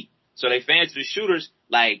lead. So they fanned to the shooters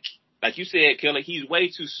like you said, Killer, he's way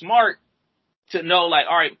too smart to know, like,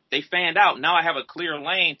 all right, they fanned out. Now I have a clear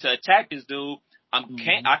lane to attack this dude.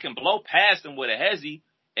 I can blow past him with a hezzy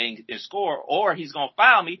and score, or he's going to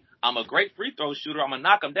foul me. I'm a great free throw shooter. I'm going to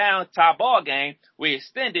knock him down, tie ball game. We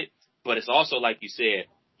extended, but it's also like you said,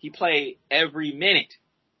 he played every minute.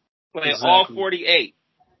 Played all 48.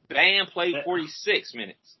 Bam played 46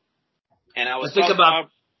 minutes. And I was talking about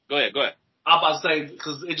go ahead. I'm about to say,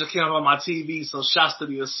 because it just came up on my TV, so shouts to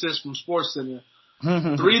the assist from SportsCenter.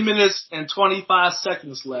 3 minutes and 25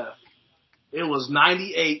 seconds left. It was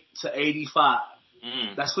 98-85.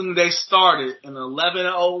 That's when they started an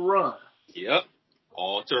 11-0 run. Yep.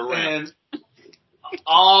 All to rim. And,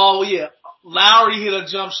 Lowry hit a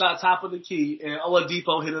jump shot top of the key, and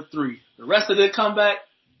Oladipo hit a 3. The rest of the comeback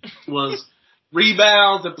was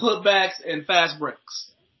rebounds and putbacks and fast breaks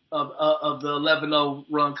of the 11-0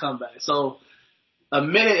 run comeback. So,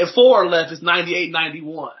 1:04 left is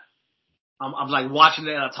 98-91. I'm like watching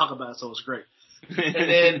that and I talk about it, so it's great. And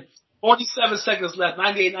then 47 seconds left,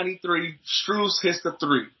 98-93, Strus hits the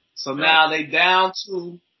 3. So now they down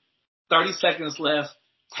to 30 seconds left,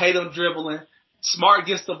 Tatum dribbling, Smart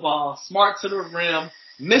gets the ball, Smart to the rim,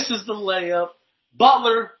 misses the layup,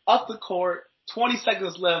 Butler up the court, 20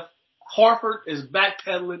 seconds left, Horford is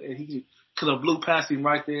backpedaling and he could have blew past him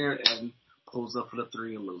right there and pulls up for the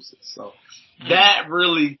 3 and loses. So that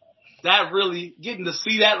really, getting to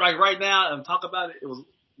see that right now and talk about it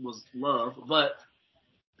was love. But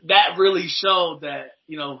that really showed that,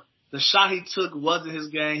 the shot he took wasn't his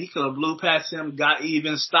game. He could have blew past him, got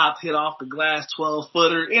even, stopped, hit off the glass,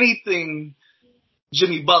 12-footer, anything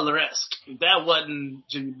Jimmy Butler-esque. That wasn't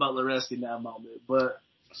Jimmy Butler-esque in that moment. But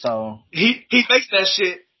so he makes that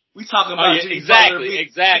shit. We talking about Jimmy Butler.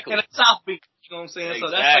 Exactly. In the South Beach, you know what I'm saying? Exactly.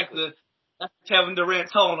 So that's like that's Kevin Durant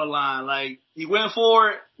toe on the line. Like, he went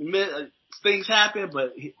for it, things happen,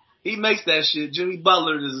 but he makes that shit. Jimmy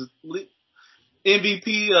Butler is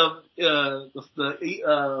MVP of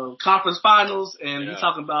the conference finals, and you're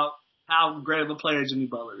talking about how great of a player Jimmy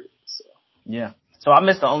Butler is. So. Yeah. So I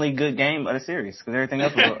missed the only good game of the series because everything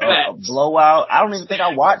else was a blowout. I don't even think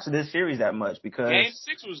I watched this series that much because Game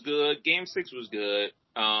 6 was good.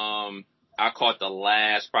 I caught the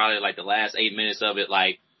last 8 minutes of it.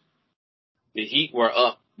 Like, the Heat were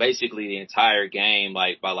up basically the entire game,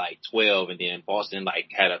 like by 12, and then Boston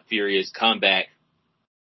had a furious comeback.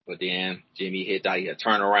 But then Jimmy hit that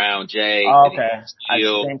turnaround, Jay. Oh, okay.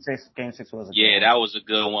 Game six was a good one. That was a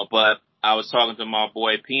good one. But I was talking to my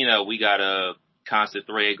boy Pina. We got a constant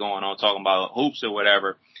thread going on talking about hoops or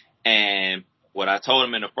whatever. And what I told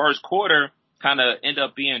him in the first quarter kind of ended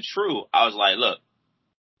up being true. I was like, look,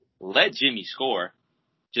 let Jimmy score.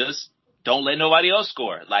 Just don't let nobody else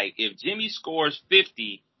score. Like, if Jimmy scores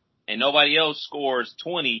 50 and nobody else scores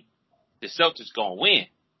 20, the Celtics gonna win.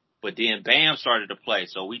 But then Bam started to play.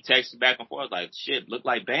 So we texted back and forth like, shit, looked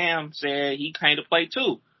like Bam said he came to play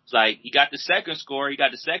too. It's like, he got the second score. He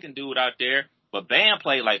got the second dude out there. But Bam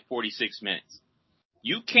played 46 minutes.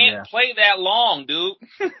 You can't play that long, dude.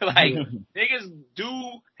 Niggas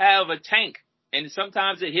do have a tank. And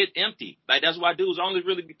sometimes it hit empty. That's why dudes only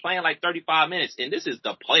really be playing 35 minutes. And this is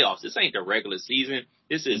the playoffs. This ain't the regular season.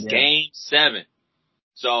 This is Game 7.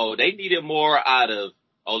 So they needed more out of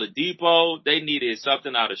Oladipo. They needed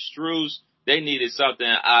something out of Strus. They needed something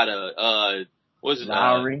out of,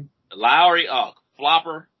 Lowry. Lowry. Oh,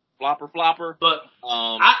 flopper. But,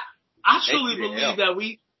 I truly believe that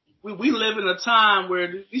we live in a time where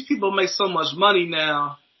these people make so much money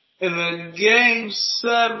now. And in Game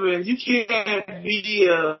 7, you can't be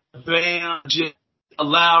a Bam, a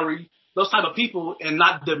Lowry. those type of people and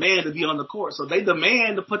not demand to be on the court. So they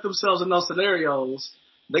demand to put themselves in those scenarios.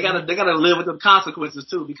 They gotta live with the consequences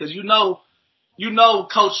too, because you know,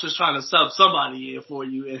 coach is trying to sub somebody in for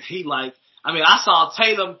you, and I saw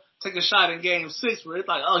Tatum take a shot in Game 6 where it's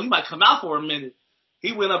like, oh, he might come out for a minute.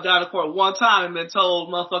 He went up down the court one time and then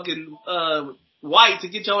told motherfucking White to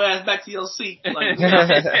get your ass back to your seat. Like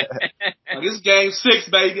it's Game 6,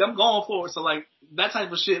 baby. I'm going for it. So like that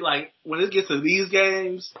type of shit. Like when it gets to these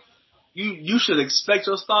games, you should expect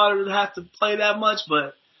your starter to have to play that much,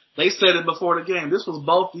 but they said it before the game. This was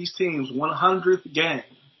both these teams' 100th game.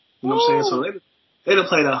 You know what I'm saying? So they done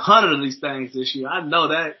played 100 of these things this year. I know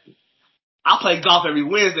that. I play golf every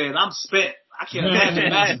Wednesday and I'm spent. I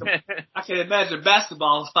can't imagine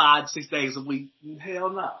basketball 5-6 days a week. Hell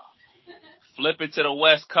no. Flipping to the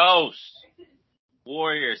West Coast.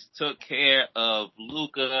 Warriors took care of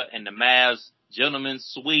Luka and the Mavs gentlemen's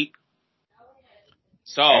sweep.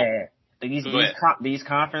 So these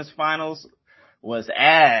conference finals was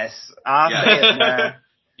ass. I'll say it, man.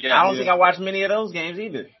 I don't think I watched many of those games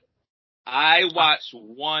either. I watched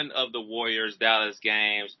one of the Warriors Dallas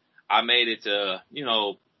games. I made it to,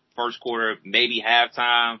 first quarter, maybe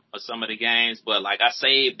halftime of some of the games, but like I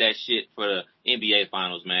saved that shit for the NBA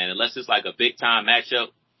finals, man. Unless it's like a big time matchup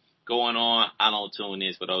going on, I don't tune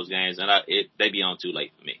in for those games, and they be on too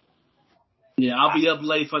late for me. Yeah, I'll be up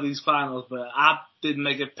late for these finals, but I didn't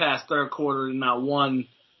make it past third quarter in not one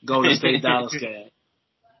Golden State Dallas game,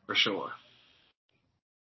 for sure.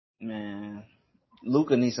 Man,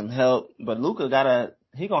 Luka needs some help, but Luka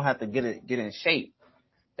he gonna have to get in shape.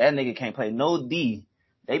 That nigga can't play no D.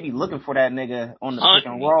 They be looking for that nigga on the pick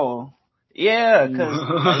and roll. Yeah,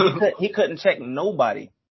 because he couldn't check nobody.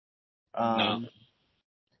 No.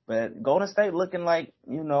 But Golden State looking like,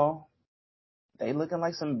 they looking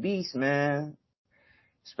like some beasts, man.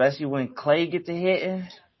 Especially when Clay get to hitting.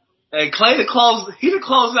 Hey, Clay the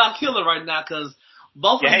close out killer right now because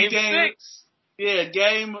both of these games.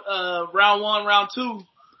 Game round 1, round 2.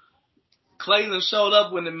 Clay done showed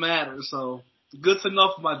up when it matters, so good to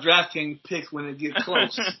know for my DraftKings picks when it gets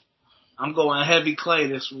close. I'm going heavy Clay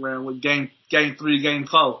this round with game 3, game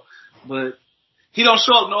 4. But he don't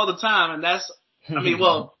show up no other time, and that's, he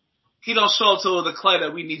don't show up to the Clay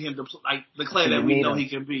that we need him to, like the Clay that we know he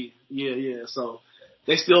can be. Yeah. So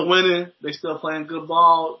they still winning. They still playing good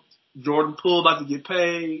ball. Jordan Poole about to get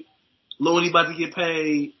paid. Looney about to get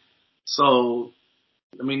paid. So,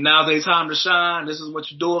 now's their time to shine. This is what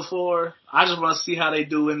you do it for. I just want to see how they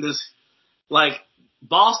do in this. Like,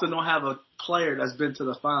 Boston don't have a player that's been to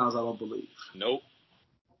the finals, I don't believe. Nope.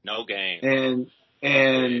 No game.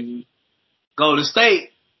 And Golden State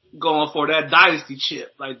going for that dynasty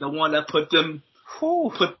chip, like the one that put them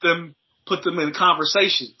in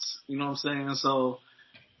conversations. You know what I'm saying? So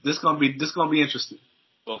this gonna be interesting.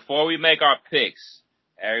 Before we make our picks,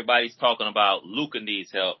 everybody's talking about Luka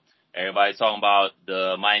needs help. Everybody's talking about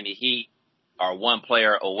the Miami Heat are one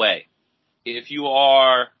player away. If you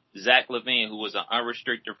are Zach LaVine, who was an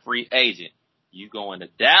unrestricted free agent, you going to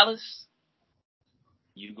Dallas?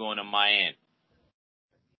 You going to Miami?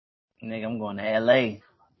 Nigga, I'm going to L.A.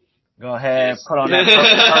 Go ahead, put on that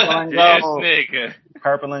purple and gold. Nigga.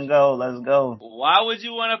 Purple and gold, let's go. Why would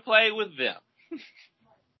you want to play with them?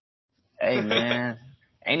 Hey, man.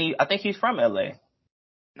 I think he's from L.A.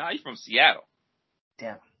 No, he's from Seattle.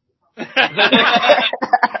 Damn. He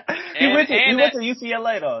went to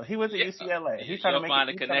UCLA though. He went to UCLA. He's trying to find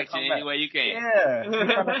a connection any way you can. Yeah, he's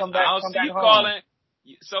trying to come back. I don't see you calling.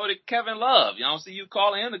 So did Kevin Love. You don't see you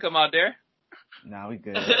calling him to come out there. Nah, we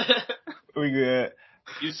good. We good.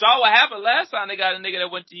 You saw what happened last time they got a nigga that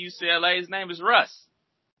went to UCLA. His name is Russ.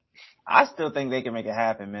 I still think they can make it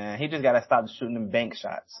happen, man. He just got to stop shooting them bank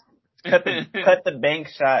shots. Cut the bank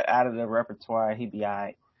shot out of the repertoire. He'd be all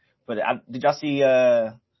right. But did y'all see?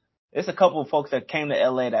 There's a couple of folks that came to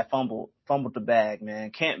LA that fumbled the bag, man.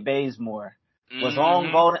 Kent Bazemore was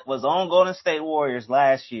on Golden State Warriors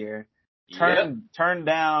last year. Turned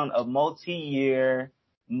down a multi-year,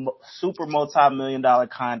 super multi-million-dollar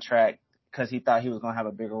contract because he thought he was gonna have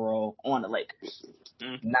a bigger role on the Lakers.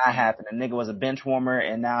 Not happening. Nigga was a bench warmer,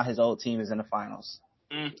 and now his old team is in the finals.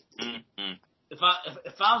 If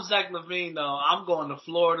I'm Zach LaVine though, I'm going to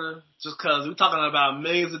Florida just because we're talking about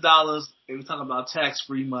millions of dollars and we're talking about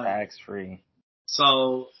tax-free money. Tax-free.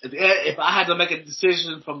 So if I had to make a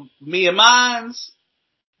decision from me and mine's,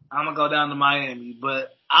 I'm gonna go down to Miami.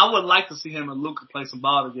 But I would like to see him and Luka play some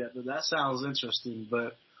ball together. That sounds interesting.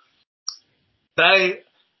 But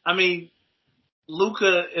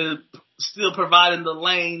Luka is still providing the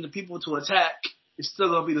lane, the people to attack. It's still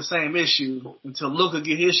gonna be the same issue until Luka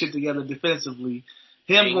get his shit together defensively.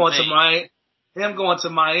 Him going to Miami, him going to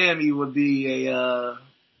Miami would be a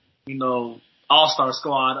all-star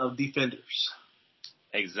squad of defenders.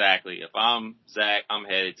 Exactly. If I'm Zach, I'm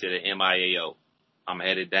headed to the MIAO. I'm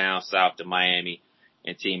headed down south to Miami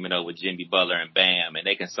and teaming up with Jimmy Butler and Bam, and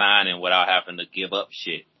they can sign him without having to give up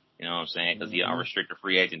shit. You know what I'm saying? Because he's a restricted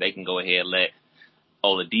free agent. They can go ahead and let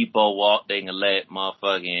Oladipo walk. They can let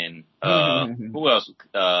motherfucking who else?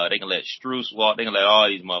 They can let Strus walk. They can let all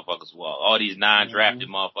these motherfuckers walk. All these non-drafted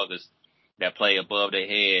motherfuckers that play above their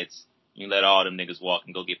heads. You let all them niggas walk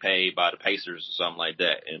and go get paid by the Pacers or something like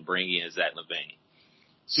that, and bring in Zach LaVine.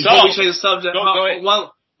 Before we change the subject, go ahead.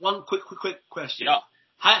 One quick question. Yeah.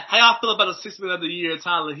 How y'all feel about the 6th man of the year,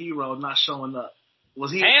 Tyler Hero, not showing up?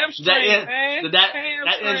 Was he hamstring? That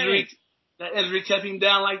injury kept him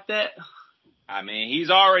down like that? I mean, he's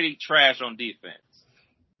already trash on defense.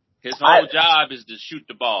 His whole job is to shoot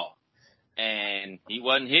the ball, and he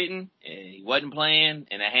wasn't hitting, and he wasn't playing,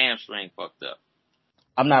 and a hamstring fucked up.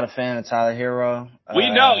 I'm not a fan of Tyler Hero.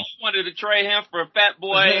 We know you wanted to trade him for Fat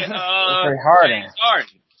Boy for Harden.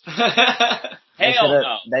 Hell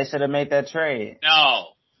no. They should have made that trade. No.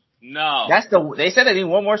 They said they need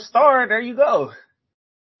one more star. There you go.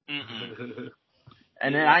 Mm-mm.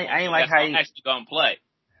 And then I ain't like how he actually gonna play.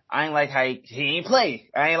 I ain't like how he ain't play.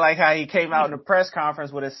 I ain't like how he came out in the press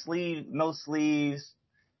conference with no sleeves.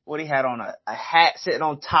 What he had on a hat sitting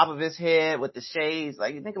on top of his head with the shades.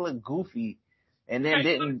 Like, you think it looked goofy. And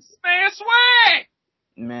then swag.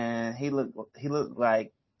 Man, he looked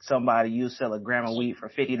like somebody you sell a gram of wheat for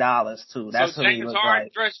 $50 too. That's who he looked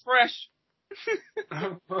like. Dress fresh.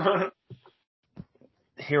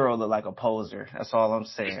 Hero looked like a poser. That's all I'm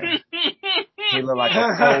saying. He looked like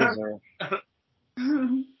a poser.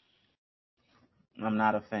 I'm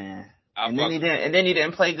not a fan. And then he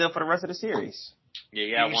didn't play good for the rest of the series.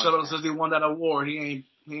 Yeah. He showed up since he won that award. He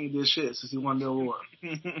ain't did shit since he won the award.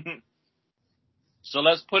 So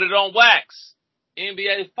let's put it on wax.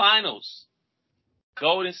 NBA Finals.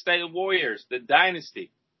 Golden State Warriors, the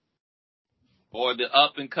dynasty, or the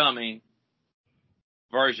up-and-coming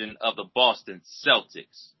version of the Boston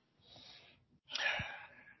Celtics.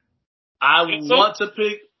 I want to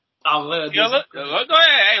pick. I'll let go ahead.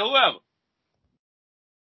 Hey, whoever.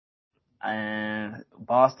 And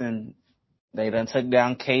Boston, they done took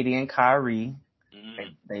down KD and Kyrie.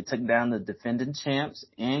 They took down the defending champs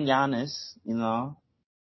and Giannis. You know,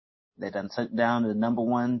 they done took down the number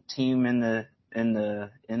one team in the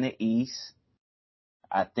East.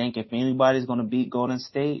 I think if anybody's going to beat Golden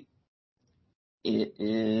State, it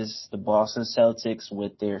is the Boston Celtics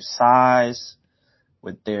with their size,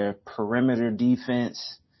 with their perimeter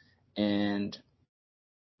defense, and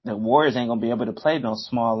the Warriors ain't going to be able to play no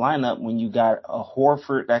small lineup when you got a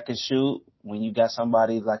Horford that can shoot, when you got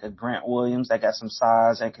somebody like a Grant Williams that got some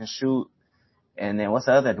size that can shoot, and then what's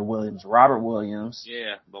the other Williams? Robert Williams.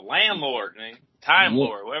 Yeah, the landlord, man. Time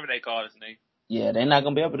Lord, whatever they call his name. Yeah, they're not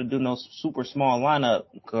going to be able to do no super small lineup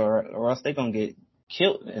or else they're going to get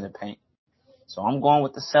killed in the paint. So I'm going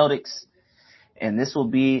with the Celtics, and this will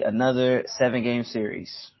be another 7-game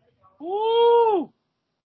series. Woo!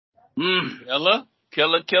 Killer.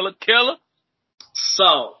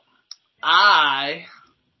 So, I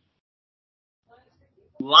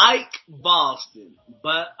like Boston,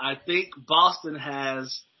 but I think Boston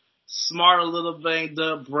has Smart a little banged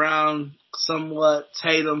up, Brown somewhat,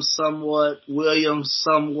 Tatum somewhat, Williams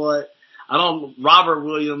somewhat. Robert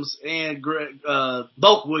Williams and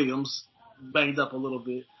both Williams banged up a little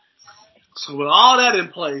bit. So with all that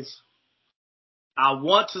in place, I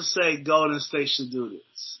want to say Golden State should do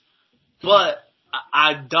this. But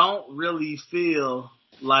I don't really feel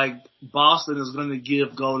like Boston is going to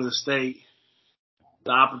give Golden State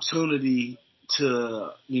the opportunity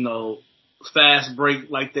to, fast break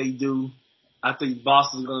like they do. I think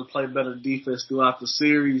Boston's going to play better defense throughout the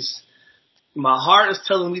series. My heart is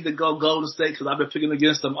telling me to go Golden State because I've been picking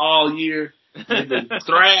against them all year. They've been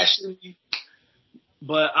thrashing me.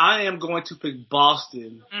 But I am going to pick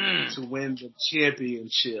Boston to win the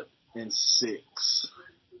championship in 6.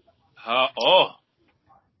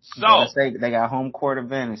 So they got home court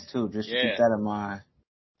advantage too. Just keep that in mind.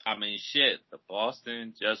 I mean, shit. The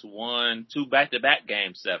Boston just won 2 back-to-back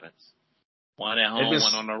Game 7s. One at home,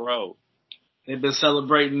 one on the road. They've been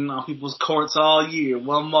celebrating on people's courts all year.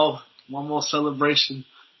 One more celebration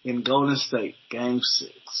in Golden State, Game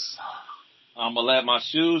 6. I'm gonna let my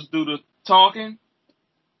shoes do the talking.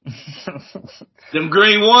 Them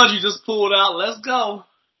green ones you just pulled out. Let's go.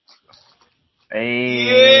 Hey.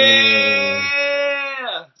 Yeah.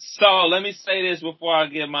 So let me say this before I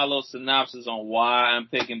give my little synopsis on why I'm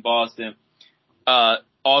picking Boston.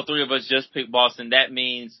 All 3 of us just picked Boston. That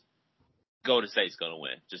means Golden State's gonna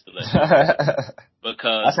win. Just to let you know.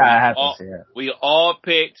 Because that's how it happens. we all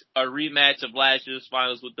picked a rematch of last year's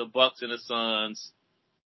finals with the Bucks and the Suns.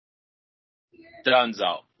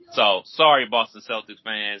 Dunzo. So sorry, Boston Celtics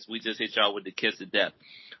fans. We just hit y'all with the kiss of death.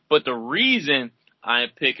 But the reason I am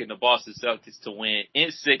picking the Boston Celtics to win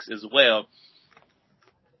in 6 as well,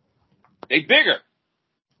 they bigger.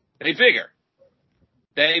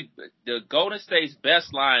 The Golden State's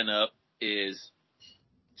best lineup is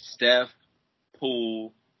Steph,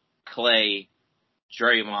 Poole, Clay,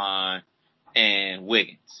 Draymond, and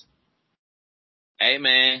Wiggins. Hey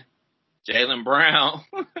man, Jaylen Brown,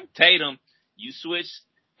 Tatum, you switch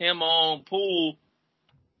him on Poole,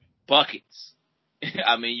 buckets.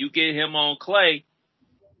 I mean, you get him on Clay,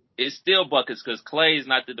 it's still buckets because Clay is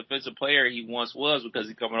not the defensive player he once was because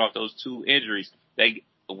he's coming off those 2 injuries.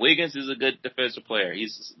 Wiggins is a good defensive player.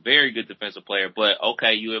 He's a very good defensive player. But,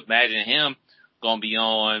 okay, you imagine him going to be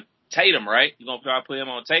on Tatum, right? You're going to try to put him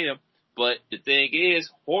on Tatum. But the thing is,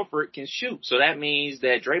 Horford can shoot. So that means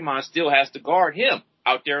that Draymond still has to guard him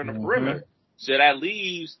out there on the perimeter. So that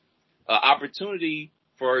leaves an opportunity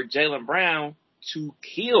for Jaylen Brown to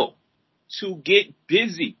kill, to get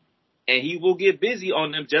busy. And he will get busy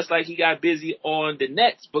on them just like he got busy on the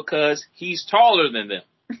Nets because he's taller than them.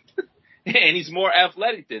 And he's more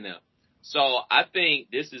athletic than them. So I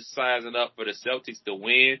think this is sizing up for the Celtics to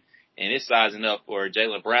win, and it's sizing up for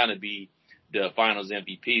Jaylen Brown to be the Finals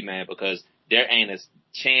MVP, man, because there ain't a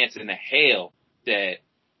chance in the hell that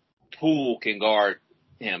Poole can guard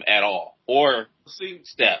him at all, or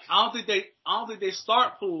Steph. I don't think they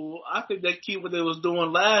start Poole. I think they keep what they was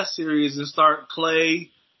doing last series and start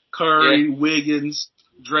Clay, Curry, Wiggins,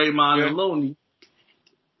 Draymond, and Looney.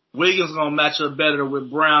 Wiggins gonna match up better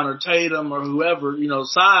with Brown or Tatum or whoever,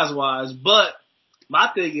 size-wise. But my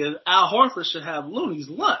thing is, Al Horford should have Looney's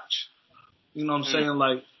lunch. You know what I'm saying?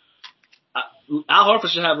 Like, Al Horford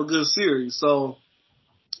should have a good series. So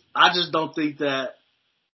I just don't think that,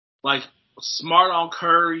 like, Smart on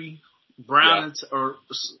Curry, Brown or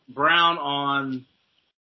Brown on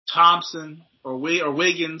Thompson or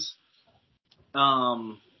Wiggins.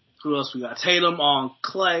 Who else we got? Tatum on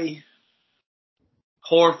Clay.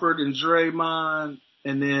 Horford and Draymond,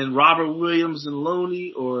 and then Robert Williams and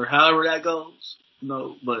Looney, or however that goes.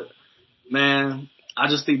 But man, I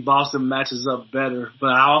just think Boston matches up better. But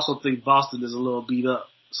I also think Boston is a little beat up.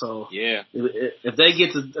 So if they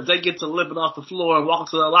get to limping off the floor and walk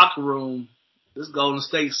to the locker room, this Golden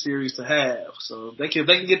State series to have. So if they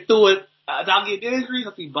can get through it without getting injuries,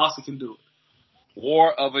 I think Boston can do it.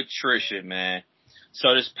 War of attrition, man.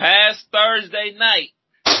 So this past Thursday night,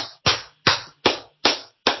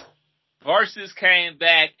 Versus came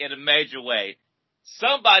back in a major way.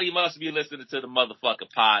 Somebody must be listening to the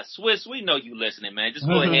motherfucking pod. Swiss, we know you listening, man. Just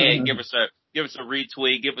go ahead and give us a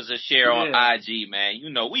retweet, give us a share on IG, man.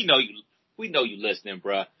 We know you listening,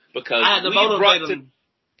 bruh. Because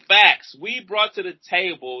we brought to the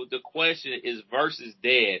table the question, is Versus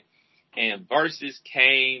dead? And Versus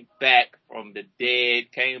came back from the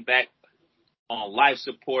dead, came back on life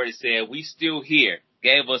support and said, we still here.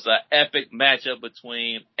 Gave us an epic matchup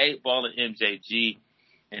between 8Ball and MJG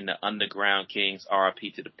and the Underground Kings,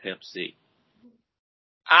 RIP to the Pimp C.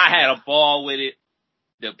 I had a ball with it.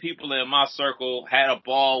 The people in my circle had a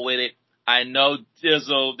ball with it. I know,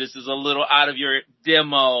 Dizzle, this is a little out of your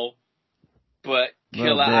demo, but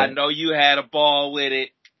Killer, I know you had a ball with it.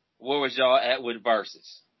 Where was y'all at with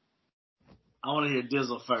Versus? I want to hear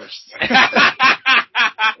Dizzle first.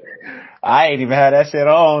 I ain't even had that shit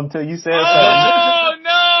on until you said something. Oh,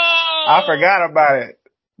 no! I forgot about it.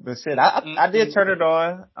 But shit, I did turn it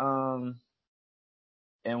on.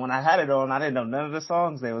 And when I had it on, I didn't know none of the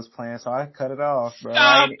songs they was playing, so I cut it off, bro.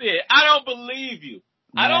 Stop it. I don't believe you.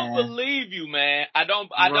 Man. I don't believe you, man. I don't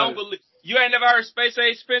believe. You ain't never heard Space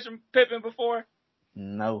Age Pippin before?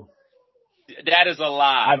 No. That is a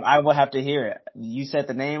lie. I will have to hear it. You said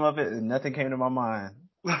the name of it and nothing came to my mind.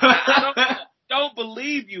 I don't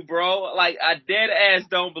believe you, bro. Like, I dead ass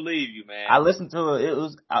don't believe you, man. I listened to it.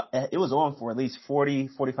 It was on for at least 40,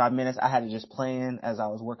 45 minutes. I had it just playing as I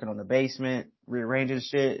was working on the basement, rearranging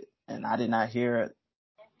shit, and I did not hear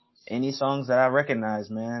any songs that I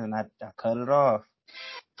recognized, man, and I cut it off.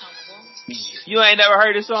 You ain't never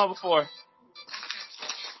heard this song before?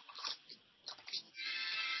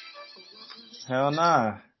 Hell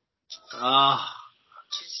nah.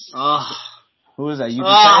 Who is that?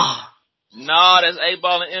 UGK? No, that's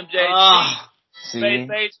 8Ball and MJG. Space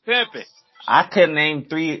Age Pimpin'. I couldn't name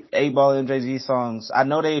 3 8Ball and MJG songs. I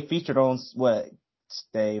know they featured on what?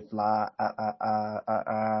 Stay Fly.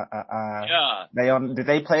 Yeah. Did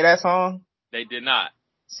they play that song? They did not.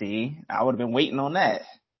 See, I would have been waiting on that.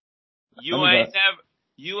 You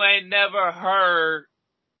ain't never heard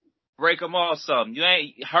Break 'Em Off something. You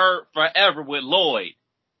ain't heard Forever with Lloyd.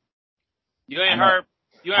 You ain't heard.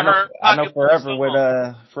 I know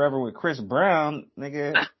Forever with Chris Brown,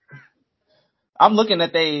 nigga. I'm looking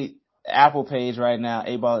at they Apple page right now.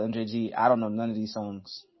 8Ball MJG. I don't know none of these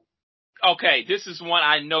songs. Okay, this is one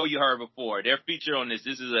I know you heard before. They're featured on this.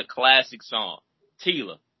 This is a classic song.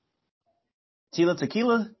 Tila. Tila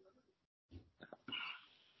Tequila?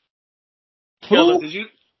 Killer, did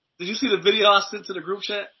you see the video I sent to the group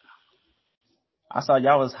chat? I saw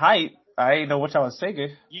y'all was hype. I ain't know what y'all was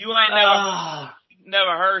singing. You ain't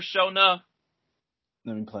never heard Show Enough?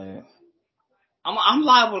 Let me play it. I'm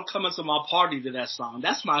liable to come into my party to that song.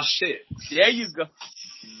 That's my shit. There you go.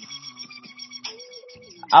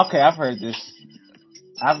 Okay, I've heard this.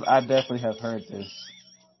 I definitely have heard this.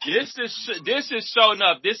 This is Show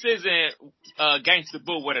Enough. This isn't Gangsta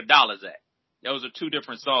Boo Where the Dollar's At. Those are two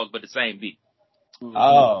different songs, but the same beat.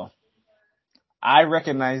 Oh, I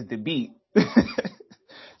recognize the beat.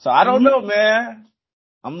 So I don't know, man.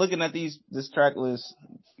 I'm looking at this track list.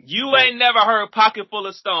 You ain't never heard Pocket Full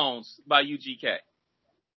of Stones by UGK.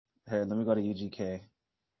 Here, let me go to UGK.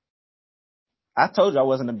 I told you I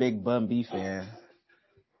wasn't a big Bun B fan.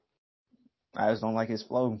 I just don't like his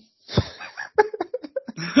flow.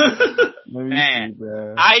 Man, see,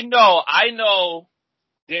 I know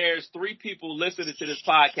there's 3 people listening to this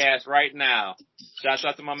podcast right now. Shout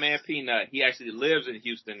out to my man Peanut. He actually lives in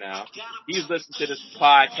Houston now. He's listening to this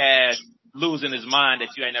podcast, losing his mind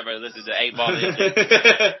that you ain't never listened to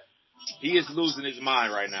 8Ball. He is losing his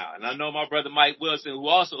mind right now. And I know my brother Mike Wilson, who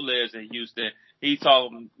also lives in Houston, he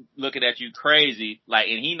told him, looking at you crazy, like,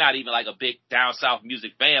 and he not even like a big down south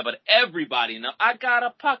music fan, but everybody know, I got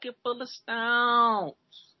a pocket full of stones.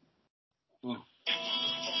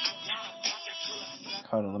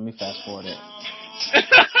 Hold on, let me fast forward it.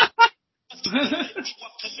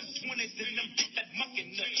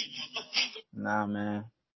 Nah, man.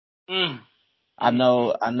 I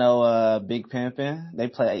know Big Pimpin'. They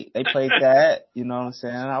played that, you know what I'm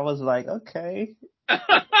saying? I was like, okay.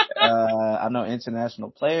 I know International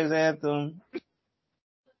Players Anthem.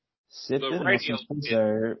 Sippin' on some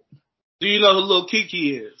Preserve. Do you know who Lil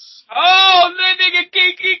Kiki is? Oh, that nigga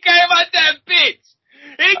Kiki came out that bitch.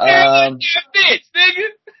 He came out that bitch, nigga.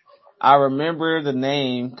 I remember the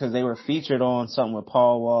name because they were featured on something with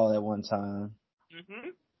Paul Wall at one time. Mm-hmm.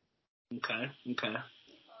 Okay.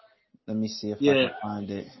 Let me see if I can find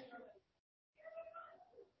it.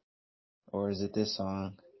 Or is it this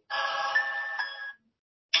song?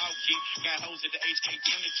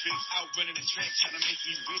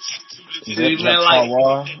 Is that Paul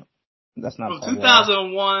Wall? That's not Paul Wall. From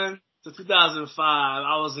 2001 to 2005,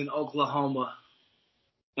 I was in Oklahoma.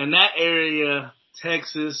 And that area,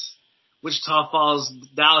 Texas, Wichita Falls,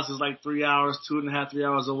 Dallas is like 3 hours, 3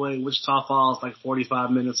 hours away. Wichita Falls like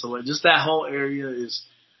 45 minutes away. Just that whole area is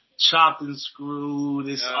chopped and screwed.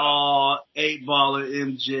 It's all 8Ball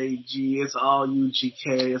and MJG. It's all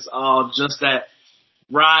UGK. It's all just that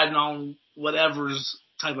riding on whatever's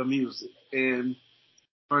type of music. And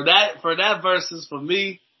for that versus for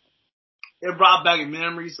me, it brought back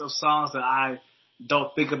memories of songs that I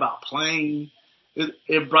don't think about playing.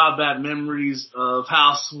 It brought back memories of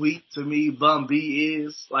how sweet to me Bun B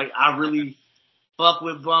is. Like, I really fuck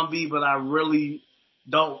with Bun B, but I really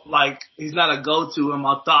don't he's not a go-to in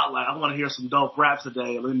my thought. Like, I want to hear some dope rap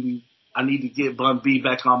today. I need to get Bun B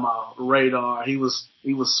back on my radar. He was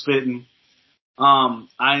spitting.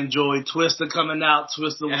 I enjoyed Twista coming out.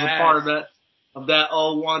 Twista was a part of that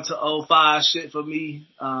 01 to 05 shit for me.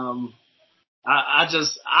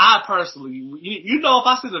 I personally, if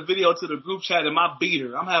I send a video to the group chat in my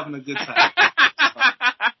beater, I'm having a good time.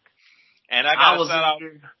 And I gotta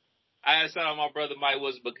shout out my brother Mike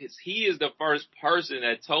Wilson because he is the first person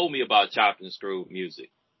that told me about chopped and screwed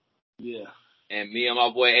music. Yeah. And me and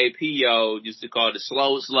my boy AP used to call it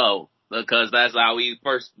slow because that's how we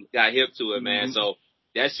first got hip to it, man. So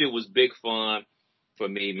that shit was big fun for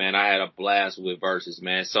me, man. I had a blast with Versus,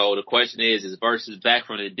 man. So the question is Versus back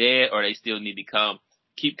from the dead, or they still need to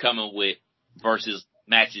keep coming with Versus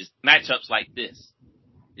matchups like this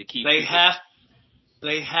to keep? They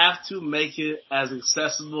have to make it as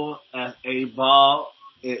accessible as 8Ball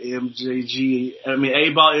and MJG. I mean,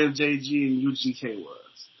 8Ball, MJG, and UGK was.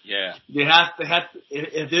 Yeah. They have to.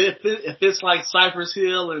 If it's like Cypress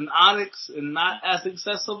Hill and Onyx and not as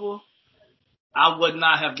accessible, I would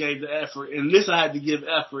not have gave the effort. And this I had to give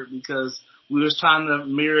effort because we was trying to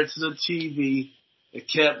mirror it to the TV. It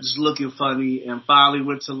kept just looking funny, and finally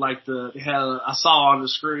went to I saw on the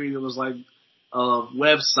screen, it was like a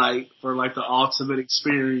website for like the ultimate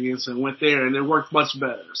experience, and went there, and it worked much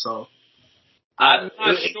better. So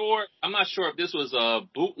I'm not sure if this was a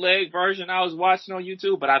bootleg version I was watching on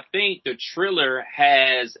YouTube, but I think the Triller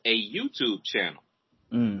has a YouTube channel.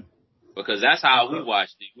 Because that's how we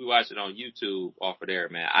watched it. We watched it on YouTube off of there,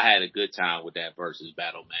 man. I had a good time with that versus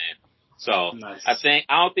battle, man. So nice. I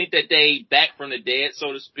don't think that they back from the dead,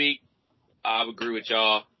 so to speak. I agree with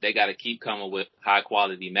y'all. They got to keep coming with high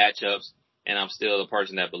quality matchups. And I'm still the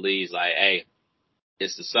person that believes like, hey,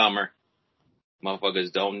 it's the summer.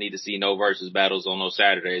 Motherfuckers don't need to see no versus battles on those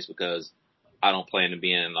Saturdays because I don't plan to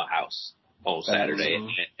be in the house on Saturday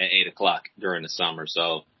at 8:00 during the summer.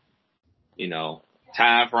 So,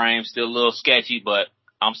 time frame still a little sketchy, but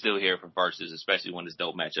I'm still here for versus, especially when it's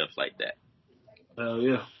dope matchups like that. Hell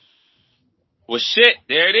yeah. Well, shit,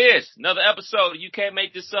 there it is. Another episode of You Can't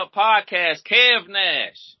Make This Up podcast. Kev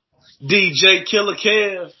Nash. DJ Killer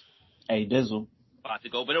Kev. Hey, Dizzle. About to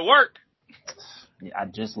go to work. Yeah, I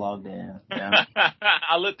just logged in. Yeah.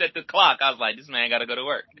 I looked at the clock. I was like, this man got to go to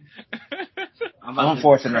work.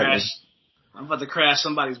 Unfortunately. I'm about to crash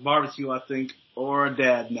somebody's barbecue, I think, or a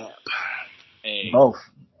dad nap. Hey. Both.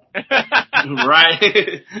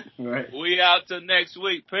 Right. Right. We out till next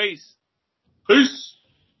week. Peace. Peace.